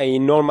how a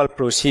normal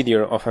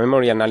procedure of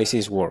memory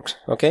analysis works,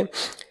 okay?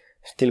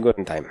 Still good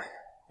in time.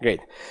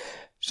 Great.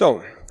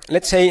 So,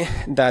 let's say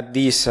that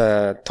this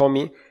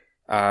Tommy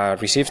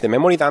receives the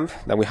memory dump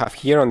that we have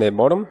here on the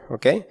bottom,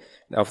 okay,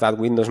 of that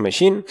Windows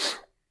machine.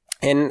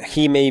 And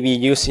he may be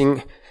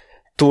using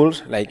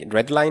tools like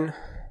Redline,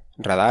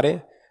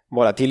 Radare,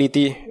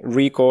 volatility,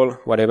 recall,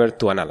 whatever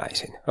to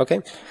analyze it.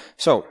 Okay.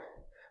 So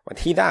what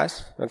he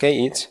does,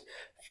 okay, it's,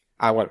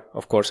 well,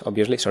 of course,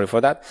 obviously, sorry for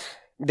that.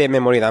 The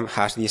memory dump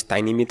has this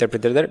tiny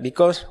interpreter there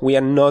because we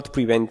are not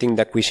preventing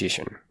the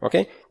acquisition.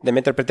 Okay. The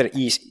interpreter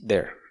is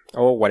there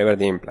or whatever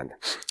the implant.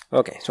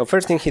 Okay. So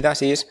first thing he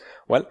does is,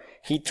 well,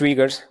 he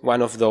triggers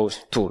one of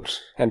those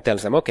tools and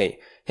tells them, okay,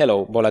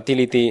 hello,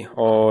 volatility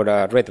or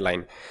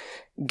Redline.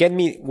 Get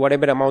me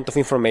whatever amount of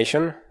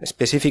information, a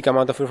specific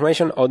amount of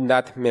information on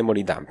that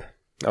memory dump.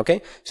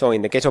 Okay? So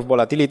in the case of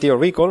volatility or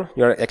recall,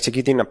 you're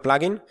executing a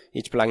plugin.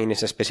 Each plugin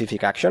is a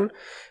specific action.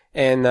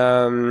 And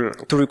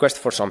to request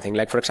for something.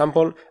 Like, for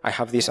example, I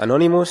have this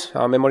anonymous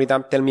memory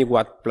dump. Tell me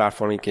what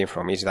platform it came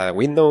from. Is that a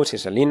Windows?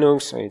 Is it a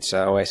Linux? It's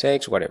a OS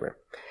X? Whatever.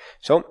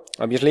 So,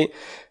 obviously,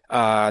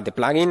 the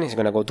plugin is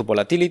going to go to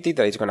volatility,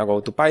 that is going to go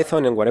to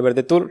Python, and whatever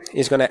the tool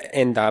is going to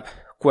end up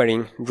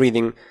querying,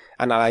 reading,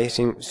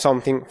 analyzing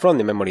something from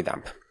the memory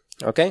dump.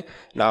 Okay?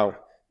 Now,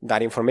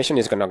 that information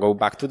is going to go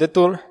back to the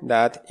tool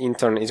that in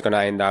turn is going to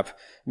end up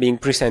being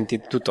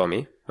presented to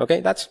Tommy.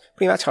 Okay? That's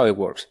pretty much how it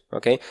works.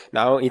 Okay?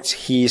 Now it's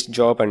his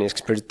job and his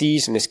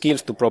expertise and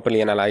skills to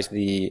properly analyze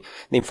the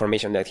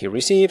information that he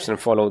receives and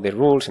follow the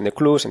rules and the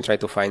clues and try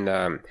to find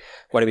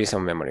whatever is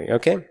on memory.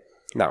 Okay?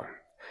 Now,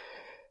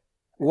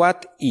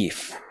 what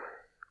if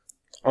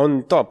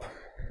on top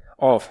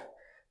of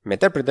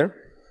Meterpreter,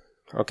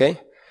 okay,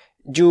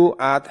 you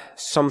add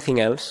something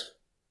else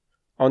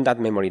on that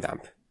memory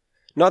dump?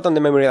 not on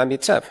the memory dump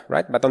itself,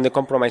 right? But on the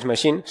compromised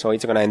machine, so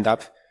it's going to end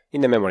up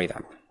in the memory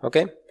dump,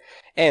 okay?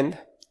 And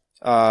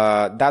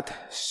that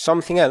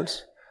something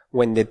else,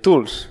 when the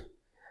tools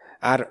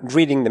are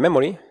reading the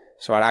memory,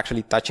 so are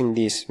actually touching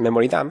this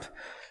memory dump,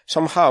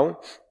 somehow,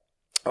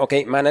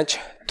 okay, manage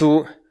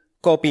to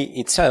copy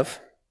itself,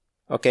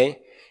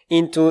 okay,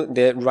 into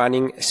the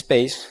running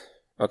space,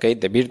 okay,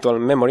 the virtual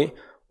memory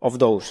of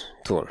those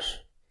tools.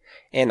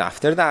 And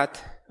after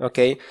that,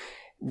 okay,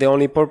 the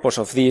only purpose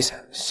of this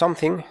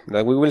something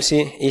that we will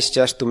see is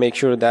just to make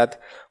sure that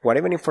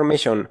whatever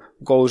information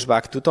goes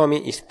back to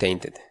Tommy is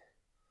tainted.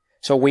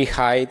 So we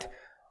hide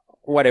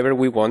whatever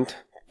we want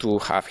to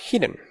have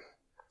hidden.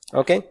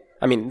 Okay?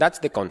 I mean, that's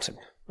the concept.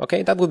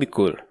 Okay? That would be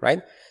cool,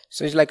 right?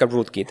 So it's like a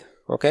rootkit.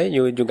 Okay?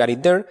 You got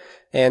it there,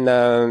 and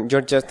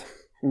you're just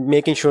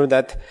making sure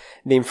that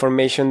the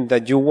information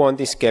that you want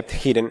is kept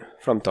hidden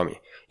from Tommy.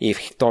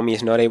 If Tommy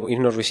is not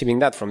receiving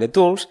that from the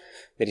tools,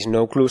 there is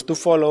no clues to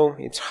follow,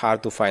 it's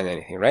hard to find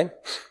anything, right?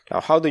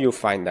 Now, how do you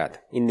find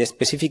that? In the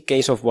specific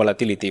case of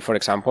volatility, for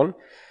example,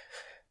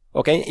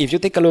 okay, if you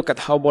take a look at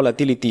how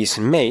volatility is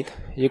made,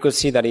 you could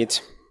see that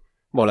it's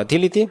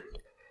volatility,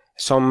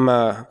 some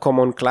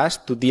common class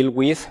to deal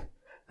with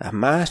a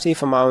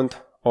massive amount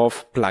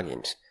of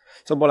plugins.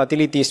 So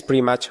volatility is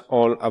pretty much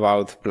all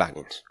about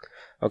plugins.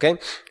 Okay,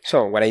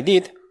 so what I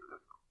did,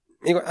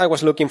 I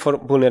was looking for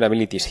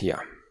vulnerabilities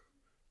here.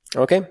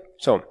 Okay,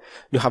 so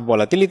you have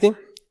volatility,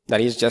 that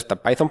is just a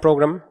Python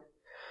program.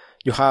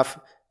 You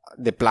have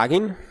the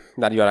plugin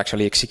that you are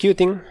actually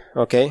executing,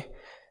 okay,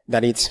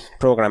 that it's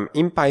programmed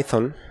in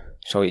Python,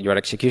 so you are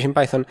executing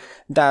Python,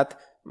 that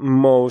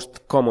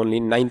most commonly,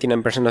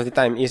 99% of the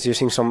time, is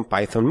using some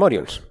Python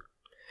modules,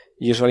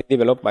 usually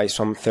developed by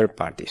some third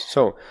parties.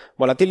 So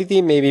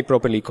volatility may be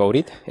properly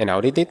coded and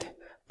audited.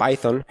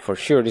 Python, for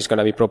sure, is going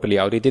to be properly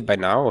audited by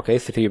now, okay,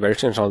 3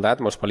 versions, all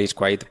that, most probably is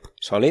quite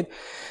solid.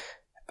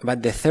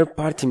 But the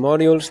third-party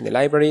modules, the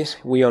libraries,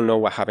 we all know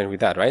what happens with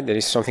that, right? There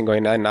is something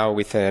going on now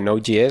with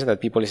Node.js that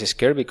people is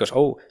scared because,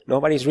 oh,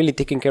 nobody's really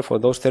taking care for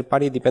those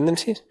third-party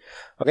dependencies.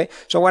 Okay,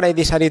 so what I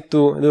decided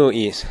to do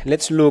is,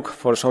 let's look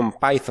for some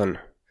Python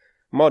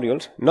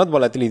modules, not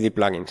volatility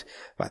plugins,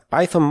 but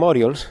Python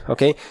modules,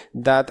 okay,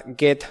 that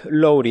get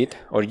loaded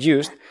or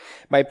used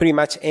by pretty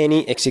much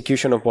any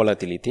execution of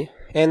volatility.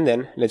 And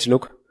then let's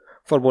look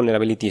for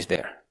vulnerabilities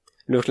there.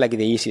 Looks like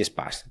the easiest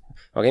path,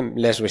 okay,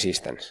 less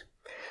resistance.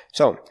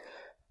 So,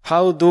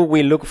 how do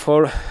we look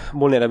for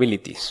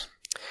vulnerabilities?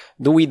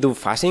 Do we do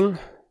fuzzing?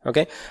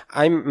 Okay,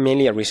 I'm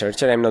mainly a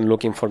researcher. I'm not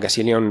looking for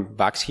gazillion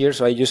bugs here,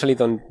 so I usually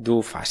don't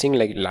do fuzzing,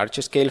 like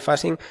large-scale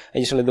fuzzing. I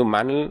usually do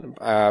manual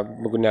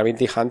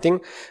vulnerability hunting.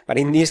 But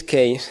in this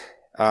case,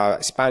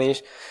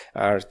 Spanish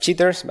are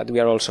cheaters, but we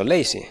are also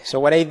lazy. So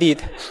what I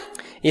did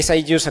is I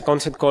use a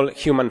concept called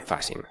human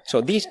fuzzing.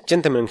 So this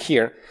gentleman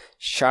here,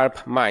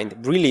 sharp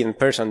mind, brilliant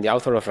person, the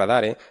author of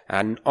Radare,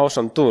 an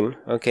awesome tool,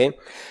 okay,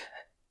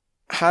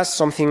 has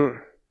some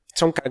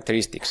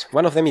characteristics.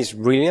 One of them is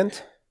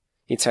brilliant.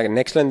 It's an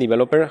excellent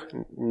developer,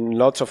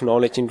 lots of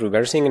knowledge in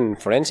reversing and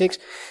forensics,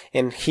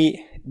 and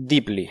he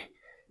deeply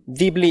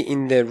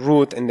in the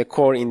root and the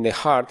core, in the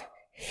heart,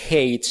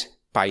 hates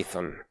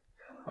Python.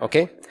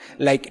 Okay?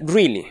 Like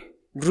really,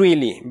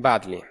 really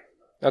badly.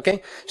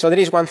 Okay? So there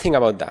is one thing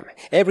about that.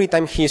 Every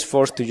time he is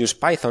forced to use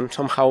Python,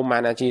 somehow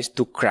manages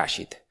to crash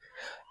it.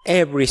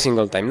 Every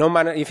single time, no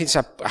matter if it's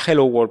a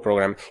hello world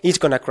program, it's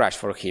gonna crash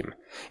for him.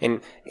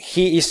 And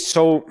he is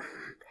so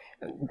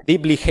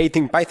deeply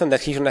hating Python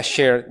that he's gonna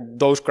share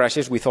those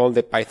crashes with all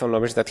the Python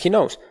lovers that he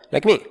knows,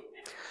 like me.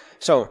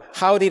 So,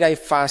 how did I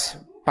fuzz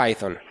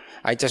Python?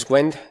 I just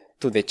went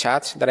to the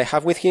chats that I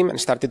have with him and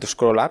started to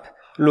scroll up,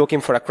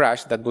 looking for a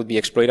crash that would be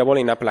exploitable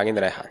in a plugin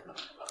that I had.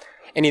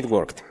 And it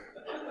worked.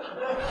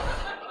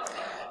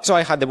 So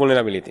I had the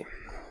vulnerability.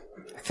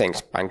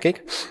 Thanks,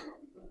 Pancake.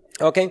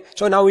 Okay,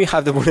 so now we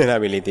have the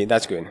vulnerability.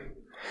 That's good.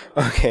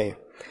 Okay,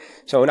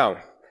 so now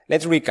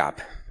let's recap,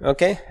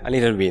 okay, a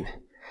little bit.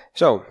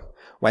 So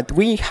what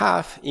we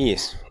have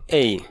is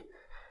a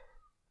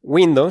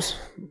Windows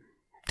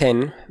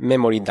 10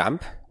 memory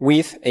dump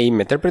with a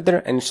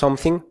meterpreter and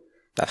something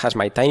that has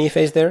my tiny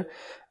face there,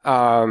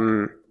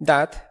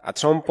 that at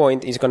some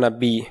point is going to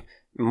be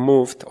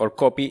moved or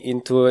copied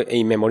into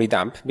a memory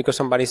dump because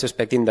somebody is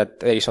suspecting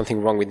that there is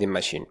something wrong with the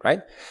machine,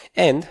 right?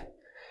 And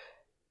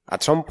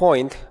at some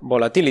point,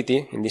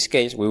 volatility, in this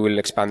case, we will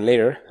expand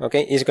later,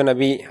 okay, is going to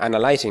be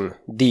analyzing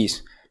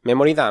this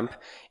memory dump,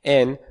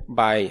 and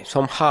by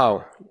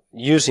somehow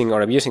using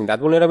or abusing that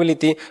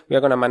vulnerability, we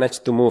are going to manage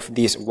to move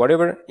this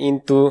whatever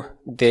into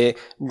the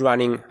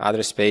running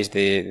address space,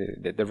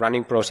 the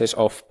running process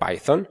of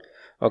Python,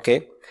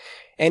 okay,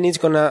 and it's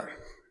going to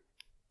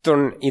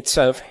turn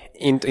itself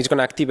into, it's going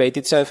to activate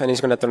itself, and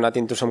it's going to turn that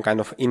into some kind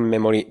of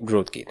in-memory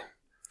rootkit,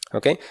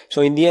 okay.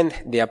 So in the end,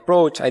 the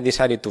approach I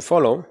decided to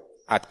follow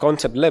at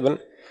concept level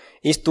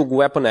is to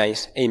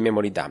weaponize a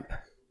memory dump.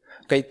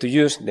 Okay, to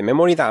use the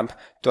memory dump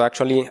to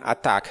actually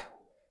attack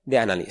the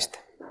analyst.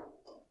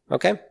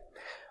 Okay?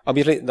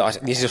 Obviously,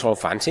 this is all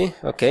fancy,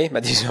 okay,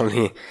 but this is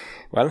only,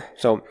 well,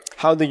 so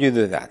how do you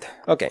do that?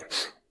 Okay.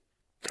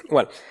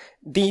 Well,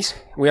 this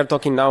we are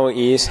talking now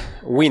is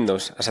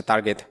Windows as a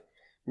target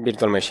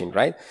virtual machine,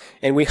 right?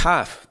 And we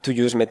have to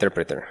use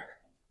Meterpreter.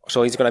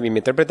 So it's going to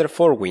be Meterpreter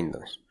for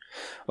Windows.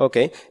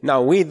 Okay,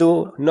 now we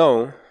do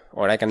know,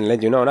 or I can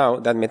let you know now,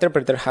 that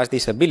Meterpreter has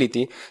this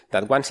ability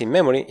that once in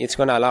memory, it's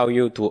going to allow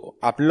you to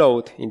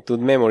upload into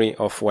memory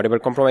of whatever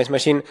compromised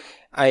machine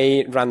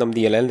a random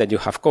DLL that you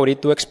have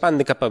coded to expand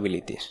the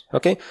capabilities.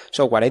 Okay,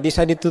 so what I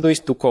decided to do is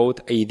to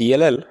code a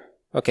DLL,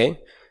 okay,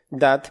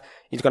 that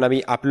is going to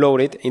be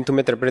uploaded into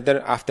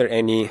Meterpreter after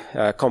any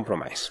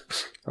compromise.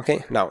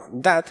 Okay, now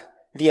that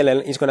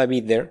DLL is going to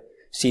be there,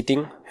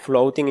 sitting,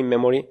 floating in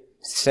memory,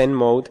 send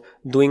mode,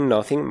 doing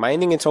nothing,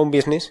 minding its own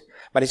business,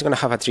 but it's going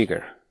to have a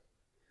trigger.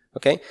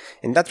 Okay,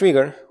 and that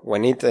trigger,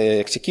 when it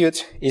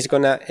executes, is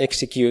going to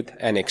execute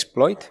an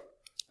exploit.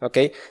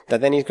 Okay,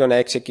 that then is going to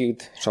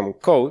execute some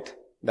code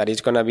that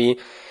is going to be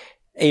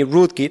a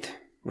rootkit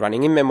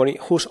running in memory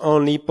whose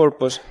only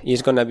purpose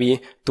is going to be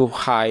to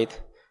hide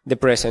the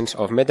presence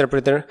of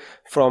Meterpreter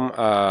from,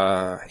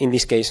 in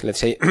this case, let's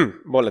say,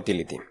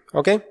 volatility.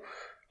 Okay,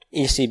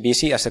 easy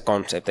busy as a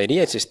concept. The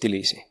idea is still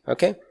easy.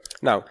 Okay,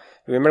 now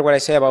remember what I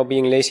say about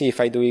being lazy. If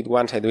I do it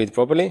once, I do it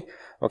properly.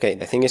 Okay,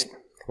 the thing is,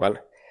 well,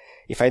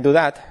 if I do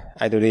that,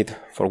 I do it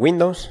for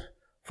Windows,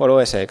 for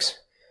OS X,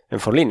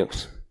 and for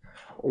Linux.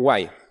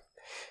 Why?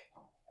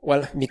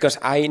 Well, because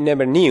I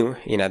never knew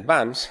in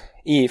advance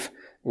if,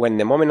 when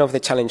the moment of the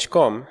challenge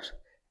comes,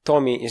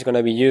 Tommy is going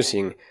to be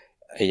using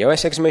a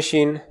OS X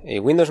machine, a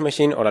Windows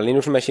machine, or a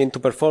Linux machine to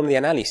perform the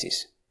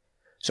analysis.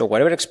 So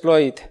whatever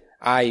exploit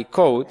I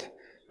code,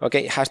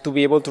 okay, has to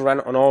be able to run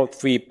on all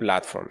three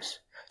platforms.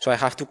 So I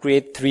have to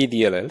create three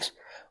DLLs.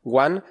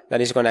 One that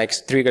is going to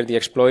trigger the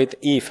exploit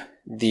if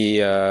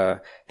the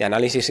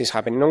analysis is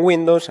happening on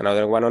Windows,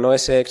 another one on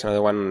OS X,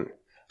 another one on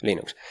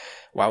Linux.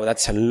 Wow,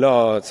 that's a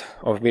lot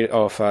of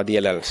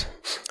DLLs.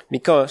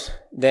 Because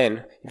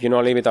then, if you know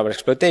a little bit about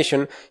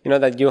exploitation, you know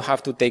that you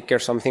have to take care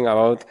of something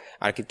about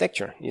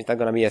architecture. Is that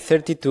going to be a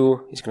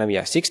 32? Is it going to be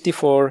a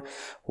 64?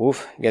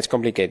 Oof, it gets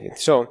complicated.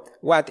 So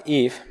what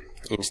if,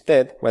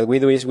 instead, what we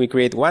do is we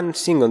create one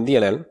single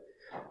DLL,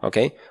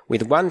 okay,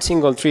 with one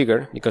single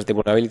trigger, because the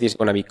vulnerability is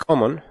going to be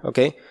common,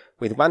 okay,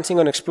 with one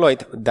single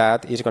exploit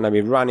that is going to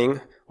be running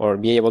or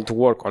be able to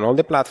work on all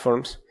the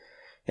platforms,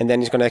 and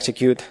then it's going to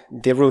execute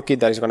the rootkit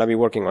that is going to be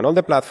working on all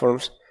the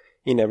platforms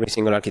in every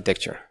single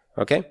architecture,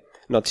 okay?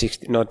 Not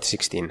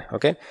 16,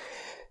 okay?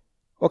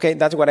 Okay,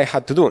 that's what I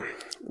had to do,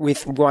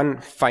 with one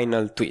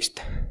final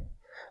twist.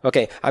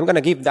 Okay, I'm going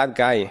to give that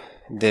guy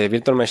the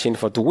virtual machine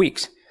for 2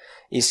 weeks.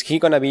 Is he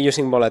going to be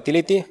using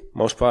volatility?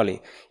 Most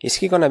probably. Is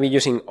he going to be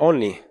using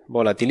only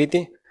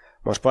volatility?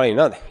 Most probably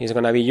not. He's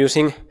going to be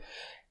using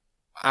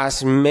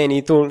as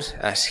many tools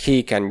as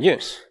he can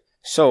use.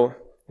 So,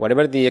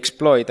 whatever the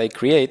exploit I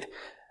create,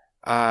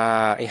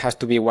 it has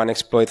to be one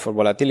exploit for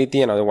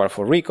volatility, another one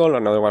for recall,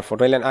 another one for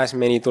Raylan, as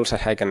many tools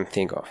as I can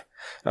think of.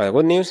 Now, the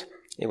good news,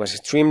 it was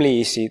extremely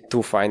easy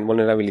to find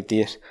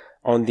vulnerabilities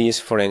on this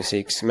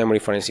forensics, memory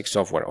forensic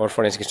software, or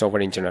forensic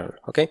software in general.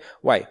 Okay?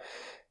 Why?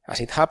 As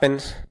it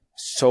happens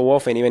so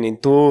often, even in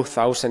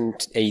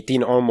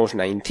 2018, almost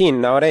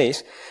 19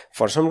 nowadays,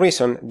 for some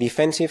reason,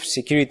 defensive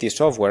security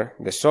software,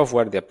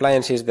 the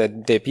appliances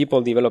that the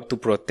people develop to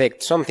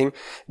protect something,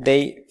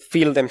 they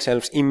feel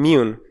themselves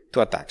immune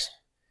to attacks.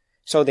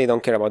 So they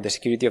don't care about the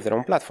security of their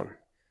own platform.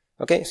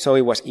 Okay, so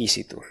it was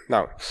easy to.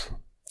 Now,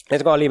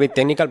 let's go a little bit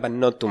technical, but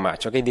not too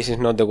much. Okay, this is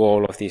not the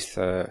goal of this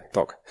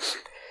talk.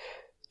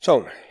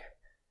 So,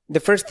 the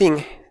first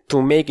thing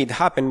to make it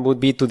happen would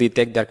be to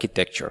detect the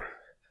architecture.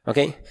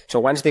 Okay,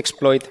 so once the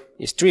exploit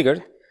is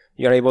triggered,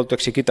 you are able to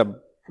execute a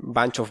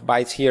bunch of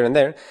bytes here and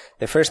there.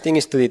 The first thing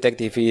is to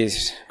detect if it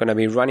is going to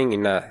be running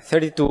in a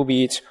 32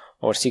 bits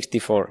or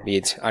 64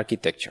 bits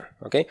architecture.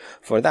 Okay,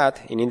 for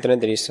that, in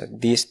internet there is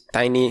this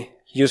tiny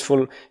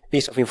useful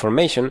piece of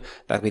information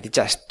that with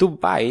just 2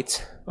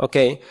 bytes,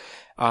 okay,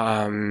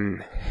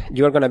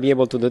 you are going to be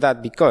able to do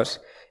that, because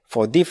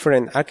for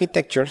different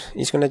architectures,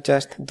 it's going to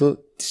just do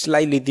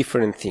slightly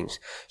different things.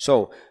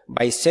 So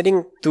by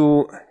setting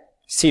to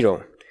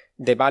 0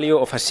 the value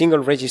of a single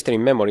register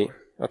in memory,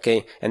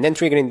 okay, and then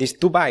triggering these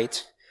 2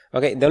 bytes,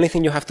 okay, the only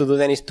thing you have to do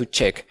then is to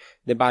check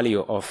the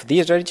value of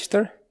this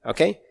register,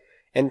 okay,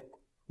 and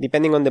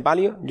depending on the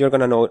value, you're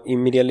going to know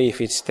immediately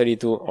if it's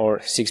 32 or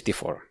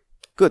 64.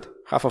 Good,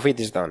 half of it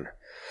is done.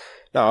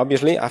 Now,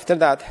 obviously, after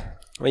that,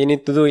 what you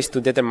need to do is to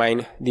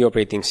determine the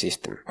operating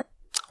system.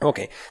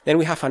 Okay, then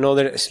we have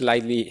another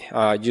slightly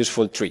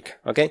useful trick,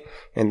 okay,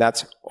 and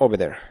that's over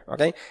there,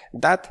 okay.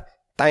 That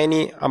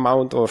tiny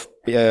amount of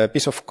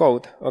piece of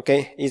code,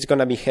 okay, is going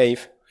to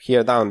behave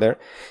here down there.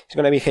 It's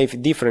going to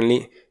behave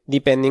differently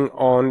depending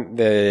on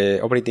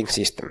the operating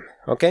system,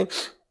 okay?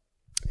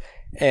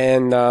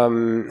 And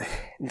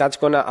that's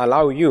going to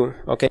allow you,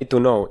 okay, to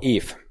know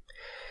if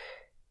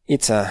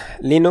it's a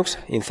Linux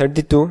in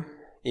 32,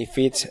 if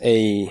it's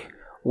a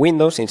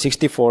Windows in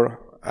 64,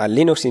 a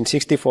Linux in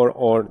 64,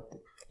 or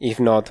if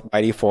not,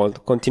 by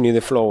default, continue the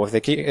flow of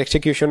the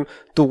execution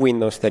to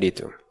Windows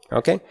 32,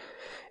 okay?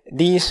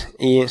 This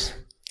is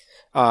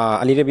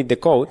a little bit the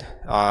code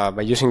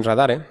by using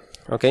Radare,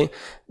 okay,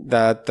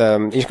 that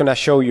is going to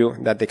show you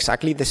that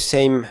exactly the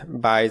same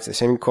bytes, the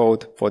same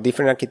code for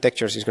different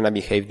architectures is going to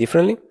behave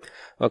differently,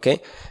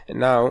 okay. And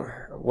now,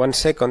 1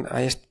 second,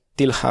 I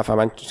still have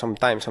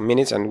some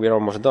minutes, and we're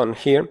almost done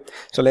here.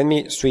 So let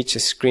me switch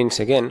screens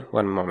again.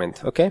 1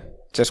 moment, okay?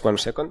 Just 1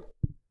 second.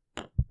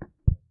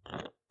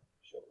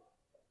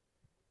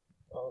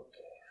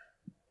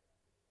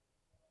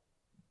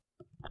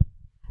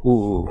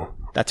 Ooh,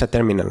 that's a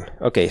terminal.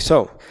 Okay,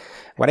 so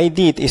what I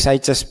did is I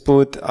just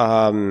put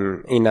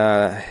in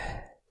a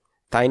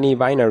tiny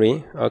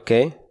binary,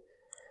 okay,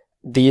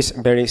 this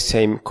very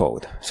same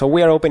code. So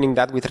we are opening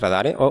that with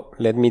Radare. Oh,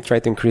 let me try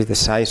to increase the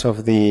size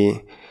of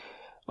the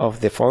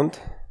font.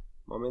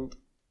 Moment.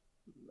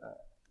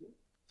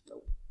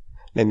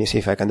 Let me see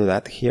if I can do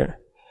that here.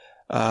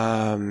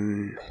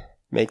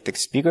 Make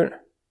text bigger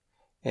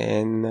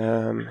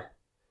and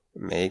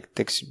make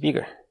text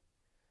bigger.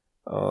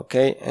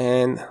 Okay,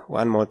 and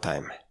one more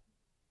time.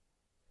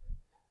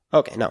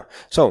 Okay, now,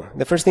 so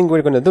the first thing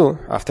we're going to do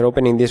after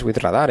opening this with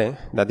Radare,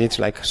 that it's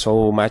like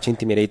so much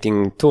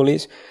intimidating tool,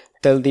 is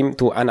tell them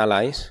to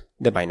analyze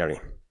the binary.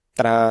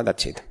 Ta-da,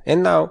 that's it.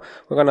 And now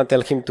we're going to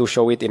tell him to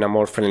show it in a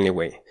more friendly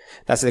way.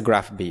 That's the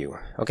graph view.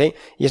 Okay,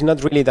 it's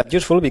not really that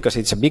useful because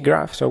it's a big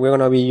graph, so we're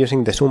going to be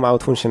using the zoom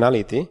out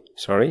functionality.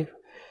 Sorry.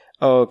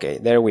 Okay,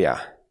 there we are.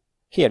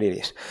 Here it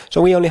is.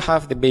 So we only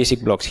have the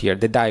basic blocks here,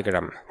 the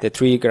diagram, the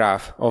tree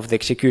graph of the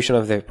execution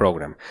of the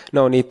program.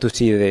 No need to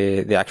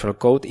see the actual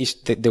code. It's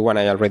the one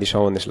I already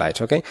saw on the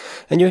slides, okay?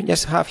 And you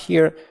just have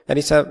here that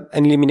it's an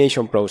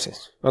elimination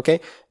process,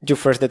 okay? You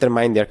first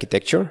determine the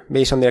architecture.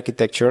 Based on the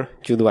architecture,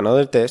 you do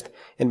another test,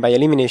 and by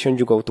elimination,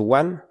 you go to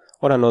one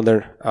or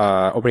another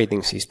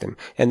operating system.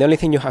 And the only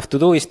thing you have to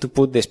do is to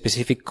put the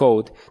specific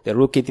code, the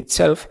rootkit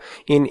itself,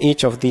 in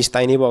each of these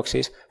tiny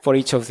boxes for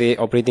each of the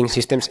operating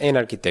systems and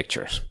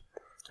architectures.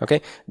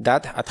 Okay,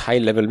 that at high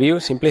level view,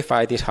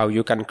 simplified, is how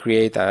you can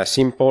create a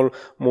simple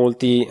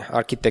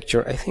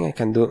multi-architecture. I think I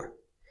can do,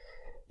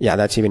 yeah,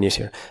 that's even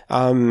easier.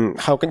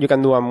 How can you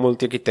do a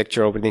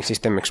multi-architecture operating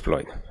system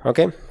exploit?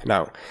 Okay,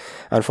 now,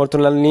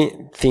 unfortunately,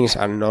 things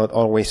are not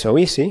always so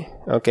easy.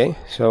 Okay,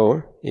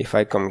 so if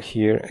I come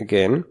here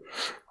again,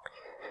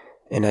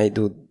 and I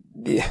do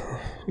the,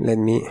 let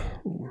me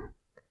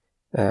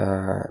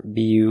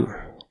view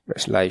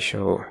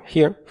slideshow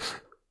here.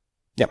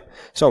 Yeah,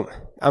 so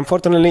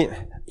unfortunately,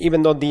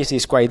 even though this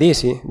is quite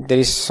easy, there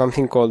is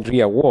something called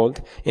real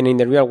world, and in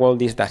the real world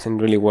this doesn't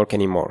really work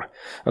anymore.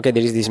 Okay,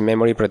 there is this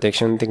memory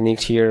protection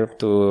techniques here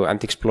to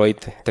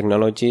anti-exploit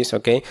technologies,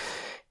 okay,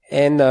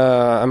 and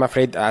I'm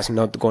afraid that's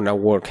not gonna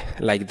work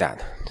like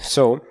that.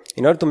 So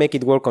in order to make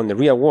it work on the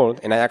real world,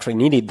 and I actually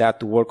needed that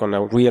to work on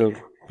a real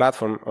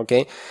platform,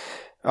 okay,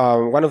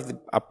 one of the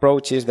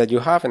approaches that you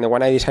have, and the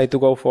one I decided to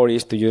go for,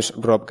 is to use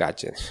ROP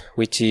gadgets,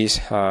 which is,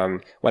 well,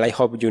 I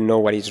hope you know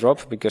what is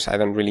ROP, because I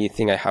don't really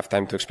think I have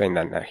time to explain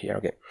that here,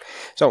 okay.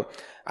 So,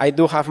 I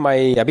do have my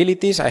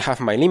abilities, I have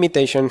my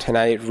limitations, and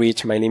I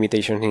reach my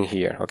limitations in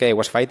here, okay. I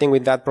was fighting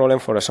with that problem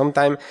for some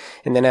time,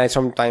 and then at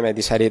some time I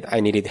decided I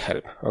needed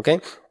help,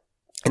 okay.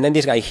 And then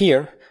this guy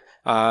here,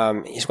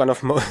 is one of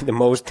the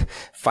most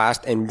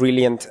fast and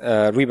brilliant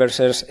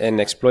reversers and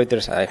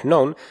exploiters I've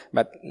known,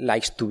 but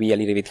likes to be a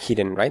little bit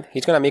hidden, right?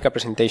 He's going to make a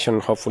presentation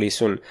hopefully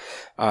soon.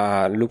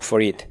 Look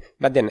for it.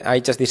 But then I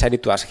just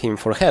decided to ask him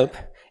for help,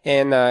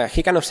 and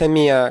he kind of sent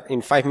me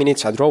in 5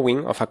 minutes a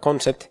drawing of a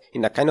concept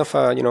in a kind of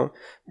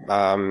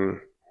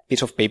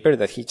piece of paper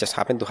that he just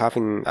happened to have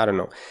in, I don't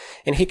know.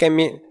 And he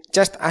came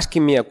just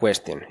asking me a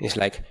question. It's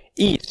like,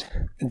 is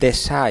the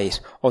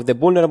size of the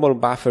vulnerable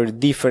buffer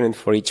different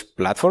for each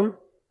platform?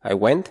 I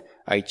went,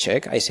 I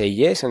check, I say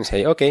yes, and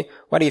say, okay,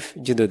 what if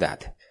you do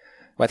that?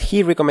 What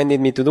he recommended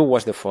me to do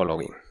was the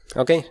following.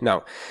 Okay,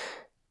 now,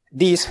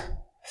 this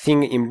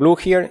thing in blue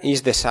here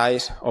is the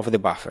size of the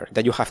buffer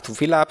that you have to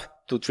fill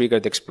up to trigger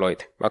the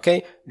exploit.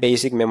 Okay,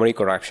 basic memory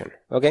corruption.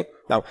 Okay,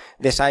 now,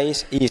 the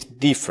size is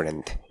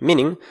different,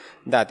 meaning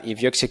that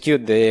if you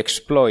execute the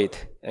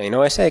exploit in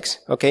OS X,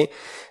 okay,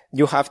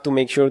 you have to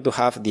make sure to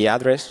have the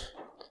address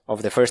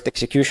of the first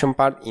execution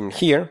part in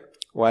here,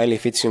 while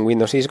if it's in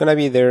Windows, it's going to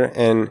be there,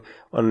 and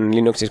on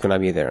Linux, it's going to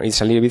be there.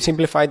 It's a little bit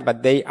simplified,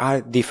 but they are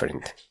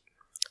different.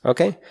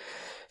 Okay?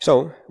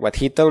 So, what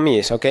he told me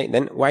is, okay,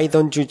 then why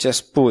don't you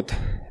just put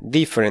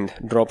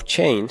different drop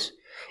chains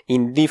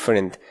in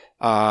different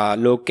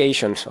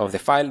locations of the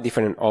file,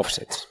 different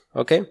offsets.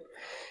 Okay?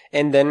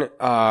 And then,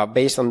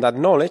 based on that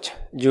knowledge,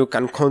 you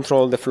can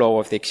control the flow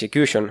of the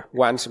execution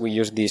once we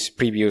use these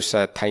previous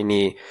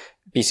tiny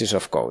pieces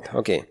of code.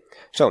 Okay.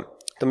 So,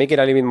 to make it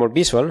a little bit more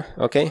visual,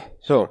 okay,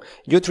 so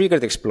you trigger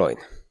the exploit.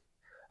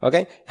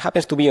 Okay? It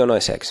happens to be on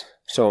OS X.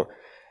 So,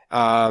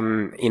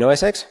 in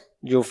OS X,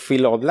 you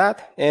fill all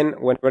that, and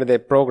whenever the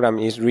program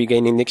is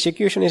regaining the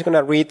execution, it's going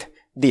to read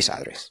this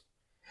address.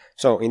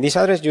 So, in this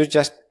address, you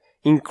just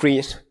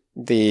increase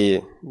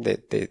the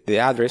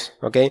address,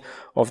 okay,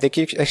 of the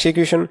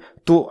execution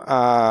to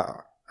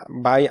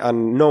by a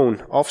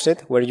known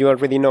offset where you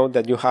already know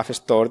that you have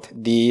stored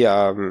the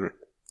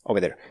over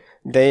there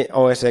the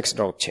OSX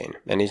route chain.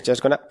 And it's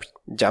just going to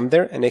jump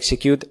there and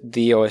execute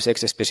the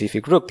OSX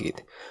specific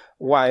rootkit.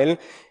 While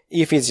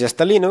if it's just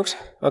a Linux,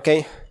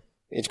 okay,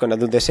 it's going to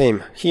do the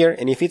same here.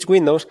 And if it's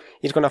Windows,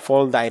 it's going to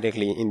fall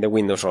directly in the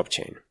Windows route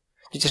chain.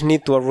 You just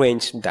need to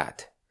arrange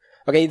that.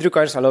 Okay, it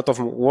requires a lot of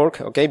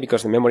work, okay,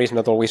 because the memory is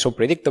not always so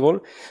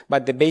predictable,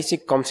 but the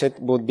basic concept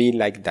would be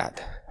like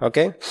that,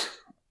 okay?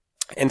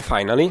 And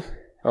finally,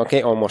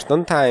 okay, almost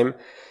on time.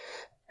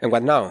 And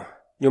what now?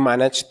 You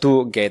manage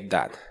to get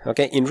that,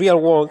 okay? In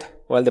real world,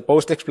 well, the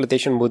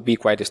post-exploitation would be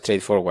quite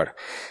straightforward.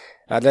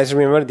 Let's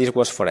remember this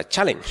was for a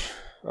challenge,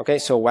 okay?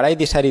 So what I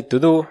decided to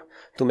do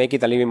to make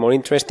it a little bit more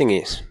interesting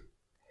is,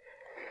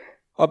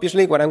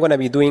 obviously what I'm going to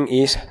be doing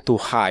is to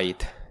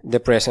hide the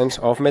presence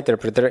of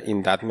Meterpreter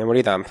in that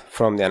memory dump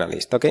from the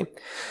analyst, okay?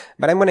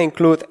 But I'm going to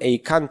include a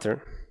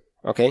counter,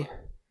 okay,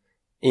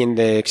 in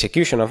the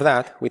execution of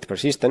that with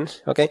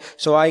persistence, okay?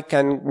 So I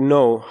can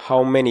know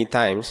how many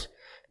times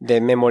the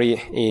memory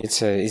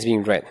is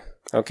being read,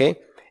 okay?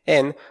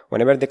 And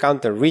whenever the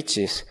counter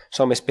reaches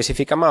some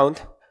specific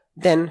amount,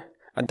 then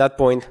at that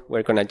point,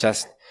 we're going to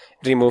just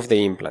remove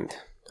the implant,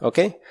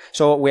 okay?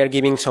 So we are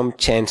giving some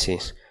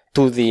chances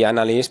to the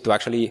analyst to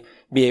actually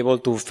be able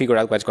to figure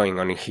out what's going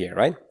on in here,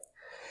 right?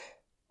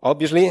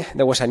 Obviously,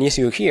 there was an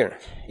issue here,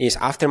 is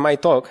after my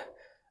talk,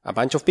 a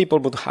bunch of people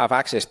would have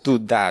access to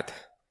that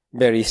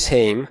very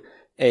same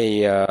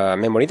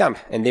memory dump,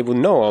 and they would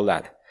know all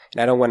that.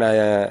 And I don't want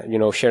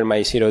to, share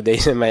my 0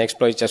 days and my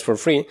exploits just for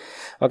free.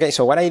 Okay,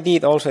 so what I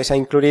did also is I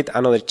included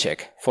another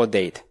check for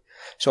date.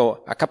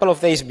 So a couple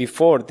of days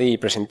before the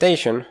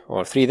presentation,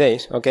 or 3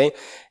 days, okay,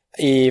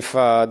 if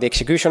the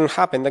execution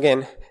happened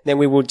again, then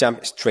we would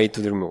jump straight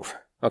to the remove.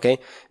 Okay,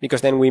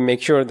 because then we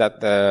make sure that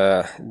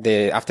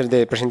after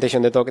the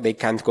presentation, the talk, they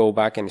can't go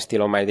back and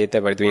steal all my data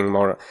by doing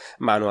more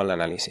manual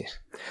analysis.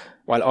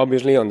 While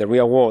obviously on the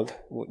real world,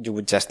 you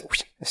would just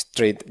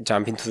straight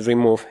jump into the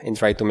remove and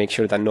try to make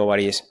sure that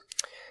nobody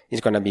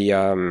is going to be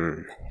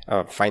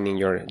finding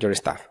your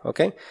stuff.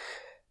 Okay,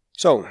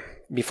 so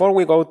before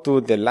we go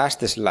to the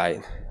last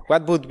slide,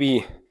 what would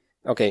be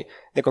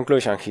the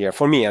conclusion here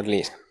for me at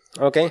least?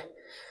 Okay,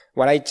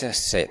 what I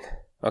just said.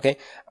 Okay.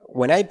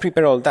 When I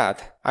prepare all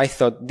that, I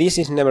thought this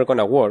is never going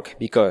to work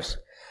because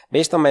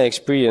based on my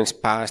experience,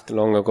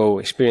 long ago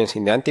experience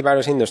in the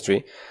antivirus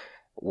industry,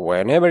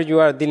 whenever you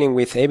are dealing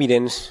with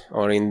evidence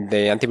or in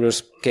the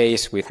antivirus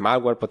case with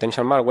malware,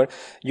 potential malware,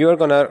 you are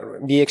going to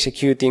be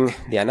executing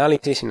the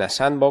analysis in a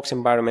sandbox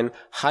environment,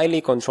 highly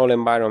controlled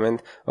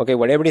environment, okay,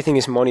 where everything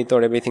is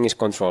monitored, everything is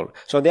controlled.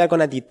 So they are going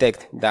to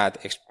detect that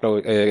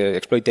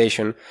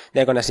exploitation.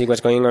 They're going to see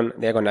what's going on.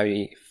 They're going to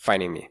be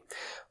finding me.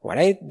 What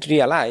I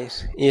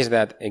realize is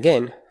that,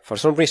 again, for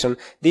some reason,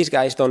 these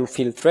guys don't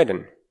feel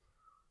threatened.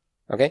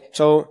 Okay?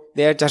 So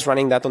they are just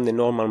running that on the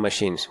normal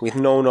machines with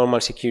no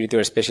normal security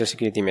or special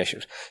security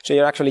measures. So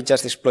you're actually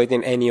just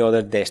exploiting any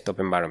other desktop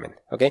environment.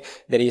 Okay?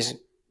 There is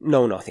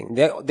nothing.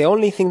 The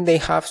only thing they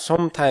have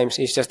sometimes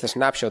is just a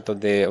snapshot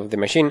of the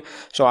machine.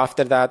 So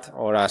after that,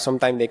 or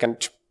sometime they can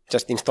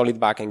just install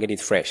it back and get it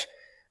fresh.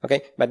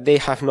 Okay? But they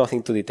have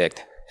nothing to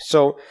detect.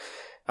 So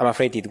I'm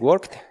afraid it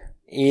worked.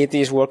 It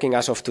is working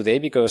as of today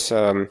because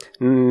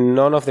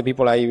none of the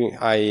people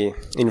I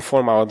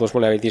informed about those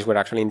vulnerabilities were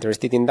actually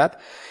interested in that.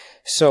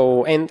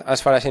 So, and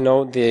as far as I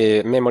know,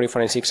 the memory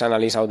forensics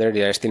analysts out there,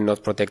 they are still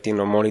not protecting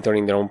or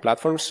monitoring their own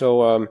platforms.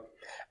 So,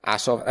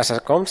 as a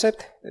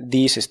concept,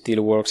 this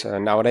still works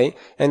nowadays,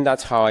 and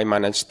that's how I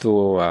managed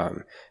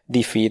to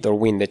defeat or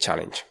win the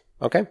challenge.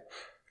 Okay,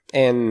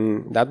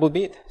 and that would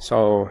be it.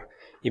 So,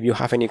 if you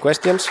have any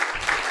questions.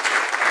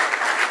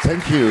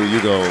 Thank you,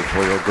 Hugo,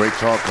 for your great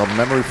talk on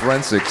memory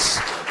forensics.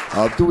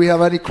 Do we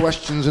have any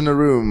questions in the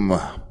room?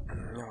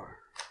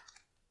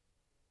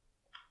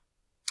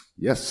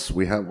 Yes,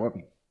 we have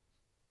one.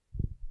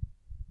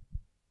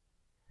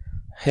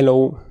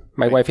 Hello.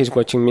 My wife is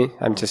watching me.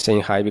 I'm just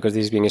saying hi because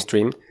this is being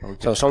streamed. Okay.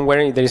 So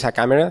somewhere there is a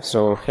camera.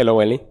 So hello,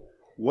 Ellie.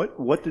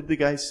 What did the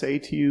guy say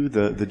to you,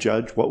 the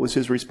judge? What was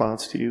his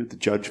response to you, the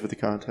judge for the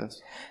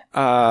contest?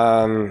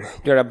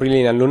 You're a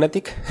brilliant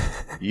lunatic.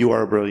 You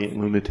are a brilliant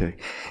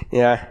lunatic.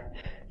 Yeah.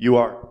 You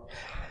are.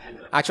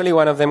 Actually,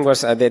 one of them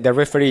was the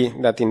referee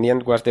that in the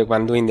end was the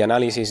one doing the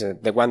analysis.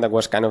 The one that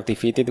was kind of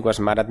defeated was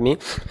mad at me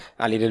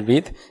a little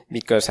bit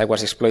because I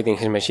was exploiting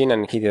his machine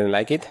and he didn't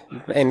like it.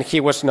 And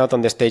he was not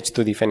on the stage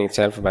to defend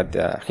himself, but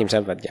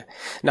yeah.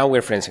 Now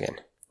we're friends again.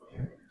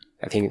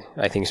 I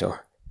think so.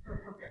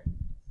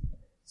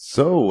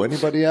 So,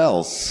 anybody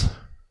else? Have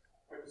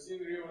you seen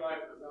real-life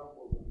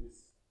examples of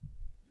this?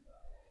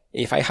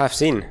 If I have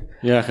seen.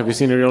 Yeah, have you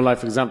seen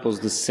real-life examples,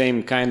 the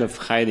same kind of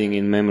hiding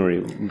in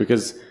memory?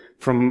 Because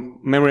from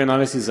memory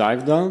analysis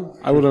I've done,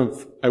 I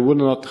would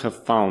not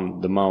have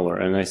found the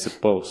malware, and I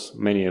suppose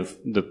many of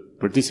the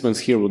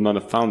participants here would not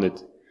have found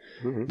it.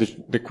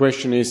 Mm-hmm. The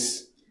question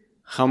is,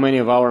 how many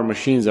of our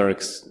machines are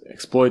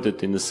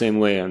exploited in the same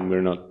way and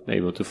we're not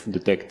able to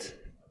detect?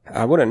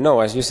 I wouldn't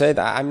know. As you said,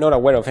 I'm not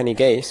aware of any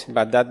case,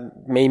 but that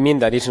may mean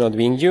that it's not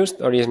being used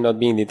or it's not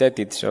being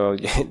detected. So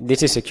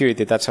this is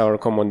security. That's our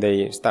common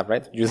day stuff,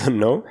 right? You don't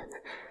know.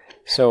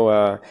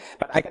 So,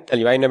 but I can tell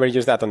you, I never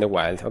use that on the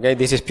wild. Okay,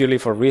 this is purely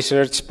for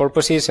research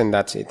purposes, and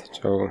that's it.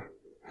 So,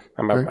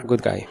 I'm a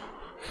good guy.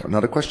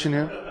 Another question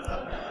here?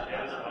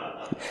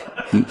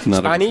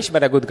 Spanish,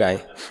 but a good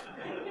guy.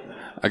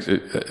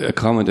 Actually, a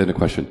comment and a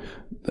question.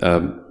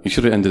 You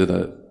should have ended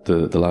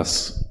the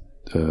last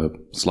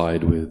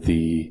slide with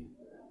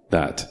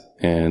that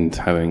and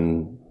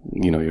having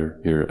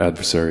your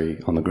adversary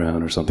on the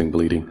ground or something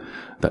bleeding.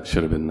 That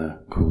should have been the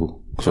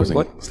cool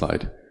closing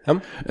slide.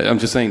 I'm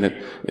just saying that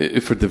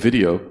if for the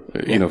video,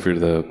 for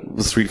the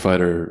Street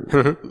Fighter,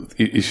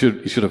 you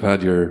should have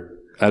had your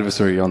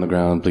adversary on the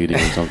ground bleeding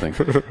or something.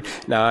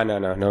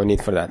 No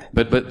need for that.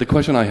 But the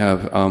question I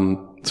have,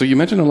 so you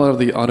mentioned a lot of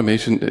the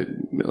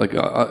automation, like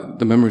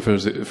the memory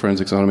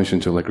forensics automation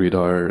to like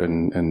radar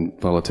and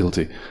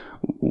volatility.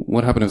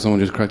 What happened if someone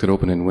just cracked it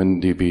open in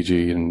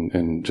WinDBG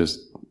and just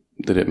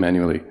did it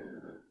manually?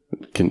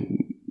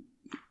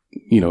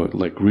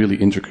 Like really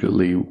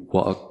intricately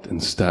walk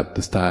and step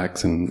the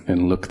stacks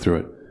and look through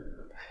it?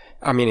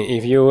 I mean,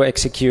 if you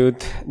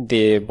execute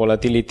the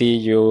volatility,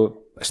 you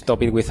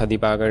stop it with a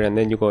debugger, and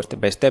then you go step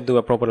by step, do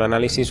a proper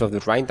analysis of the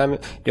runtime,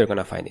 you're going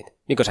to find it.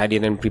 Because I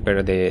didn't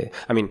prepare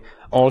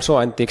also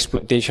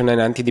anti-exploitation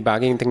and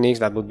anti-debugging techniques,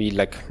 that would be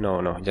like,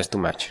 no, just too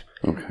much.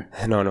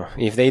 Okay. No.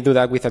 If they do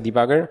that with a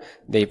debugger,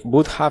 they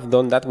would have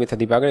done that with a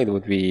debugger, it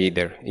would be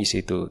there,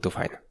 easy to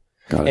find.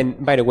 Got it.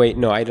 And by the way,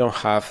 no, I don't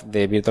have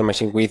the virtual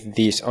machine with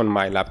this on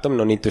my laptop.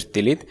 No need to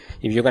steal it.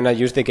 If you're going to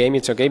use the game,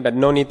 it's okay, but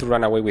no need to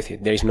run away with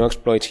it. There is no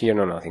exploits here,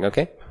 no nothing,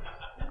 okay?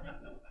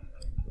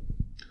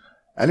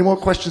 Any more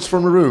questions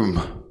from the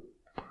room?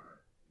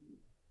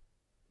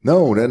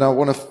 No, then I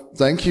want to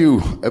thank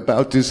you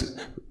about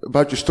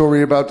your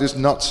story about this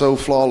not so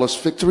flawless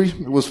victory.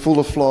 It was full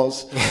of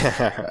flaws.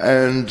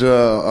 And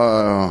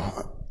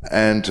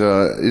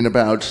in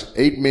about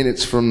 8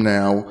 minutes from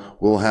now,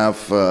 we'll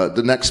have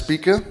the next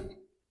speaker.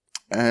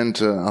 And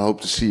I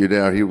hope to see you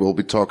there. He will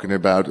be talking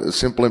about a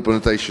simple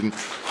implementation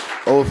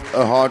of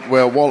a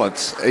hardware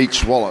wallet,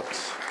 H wallet.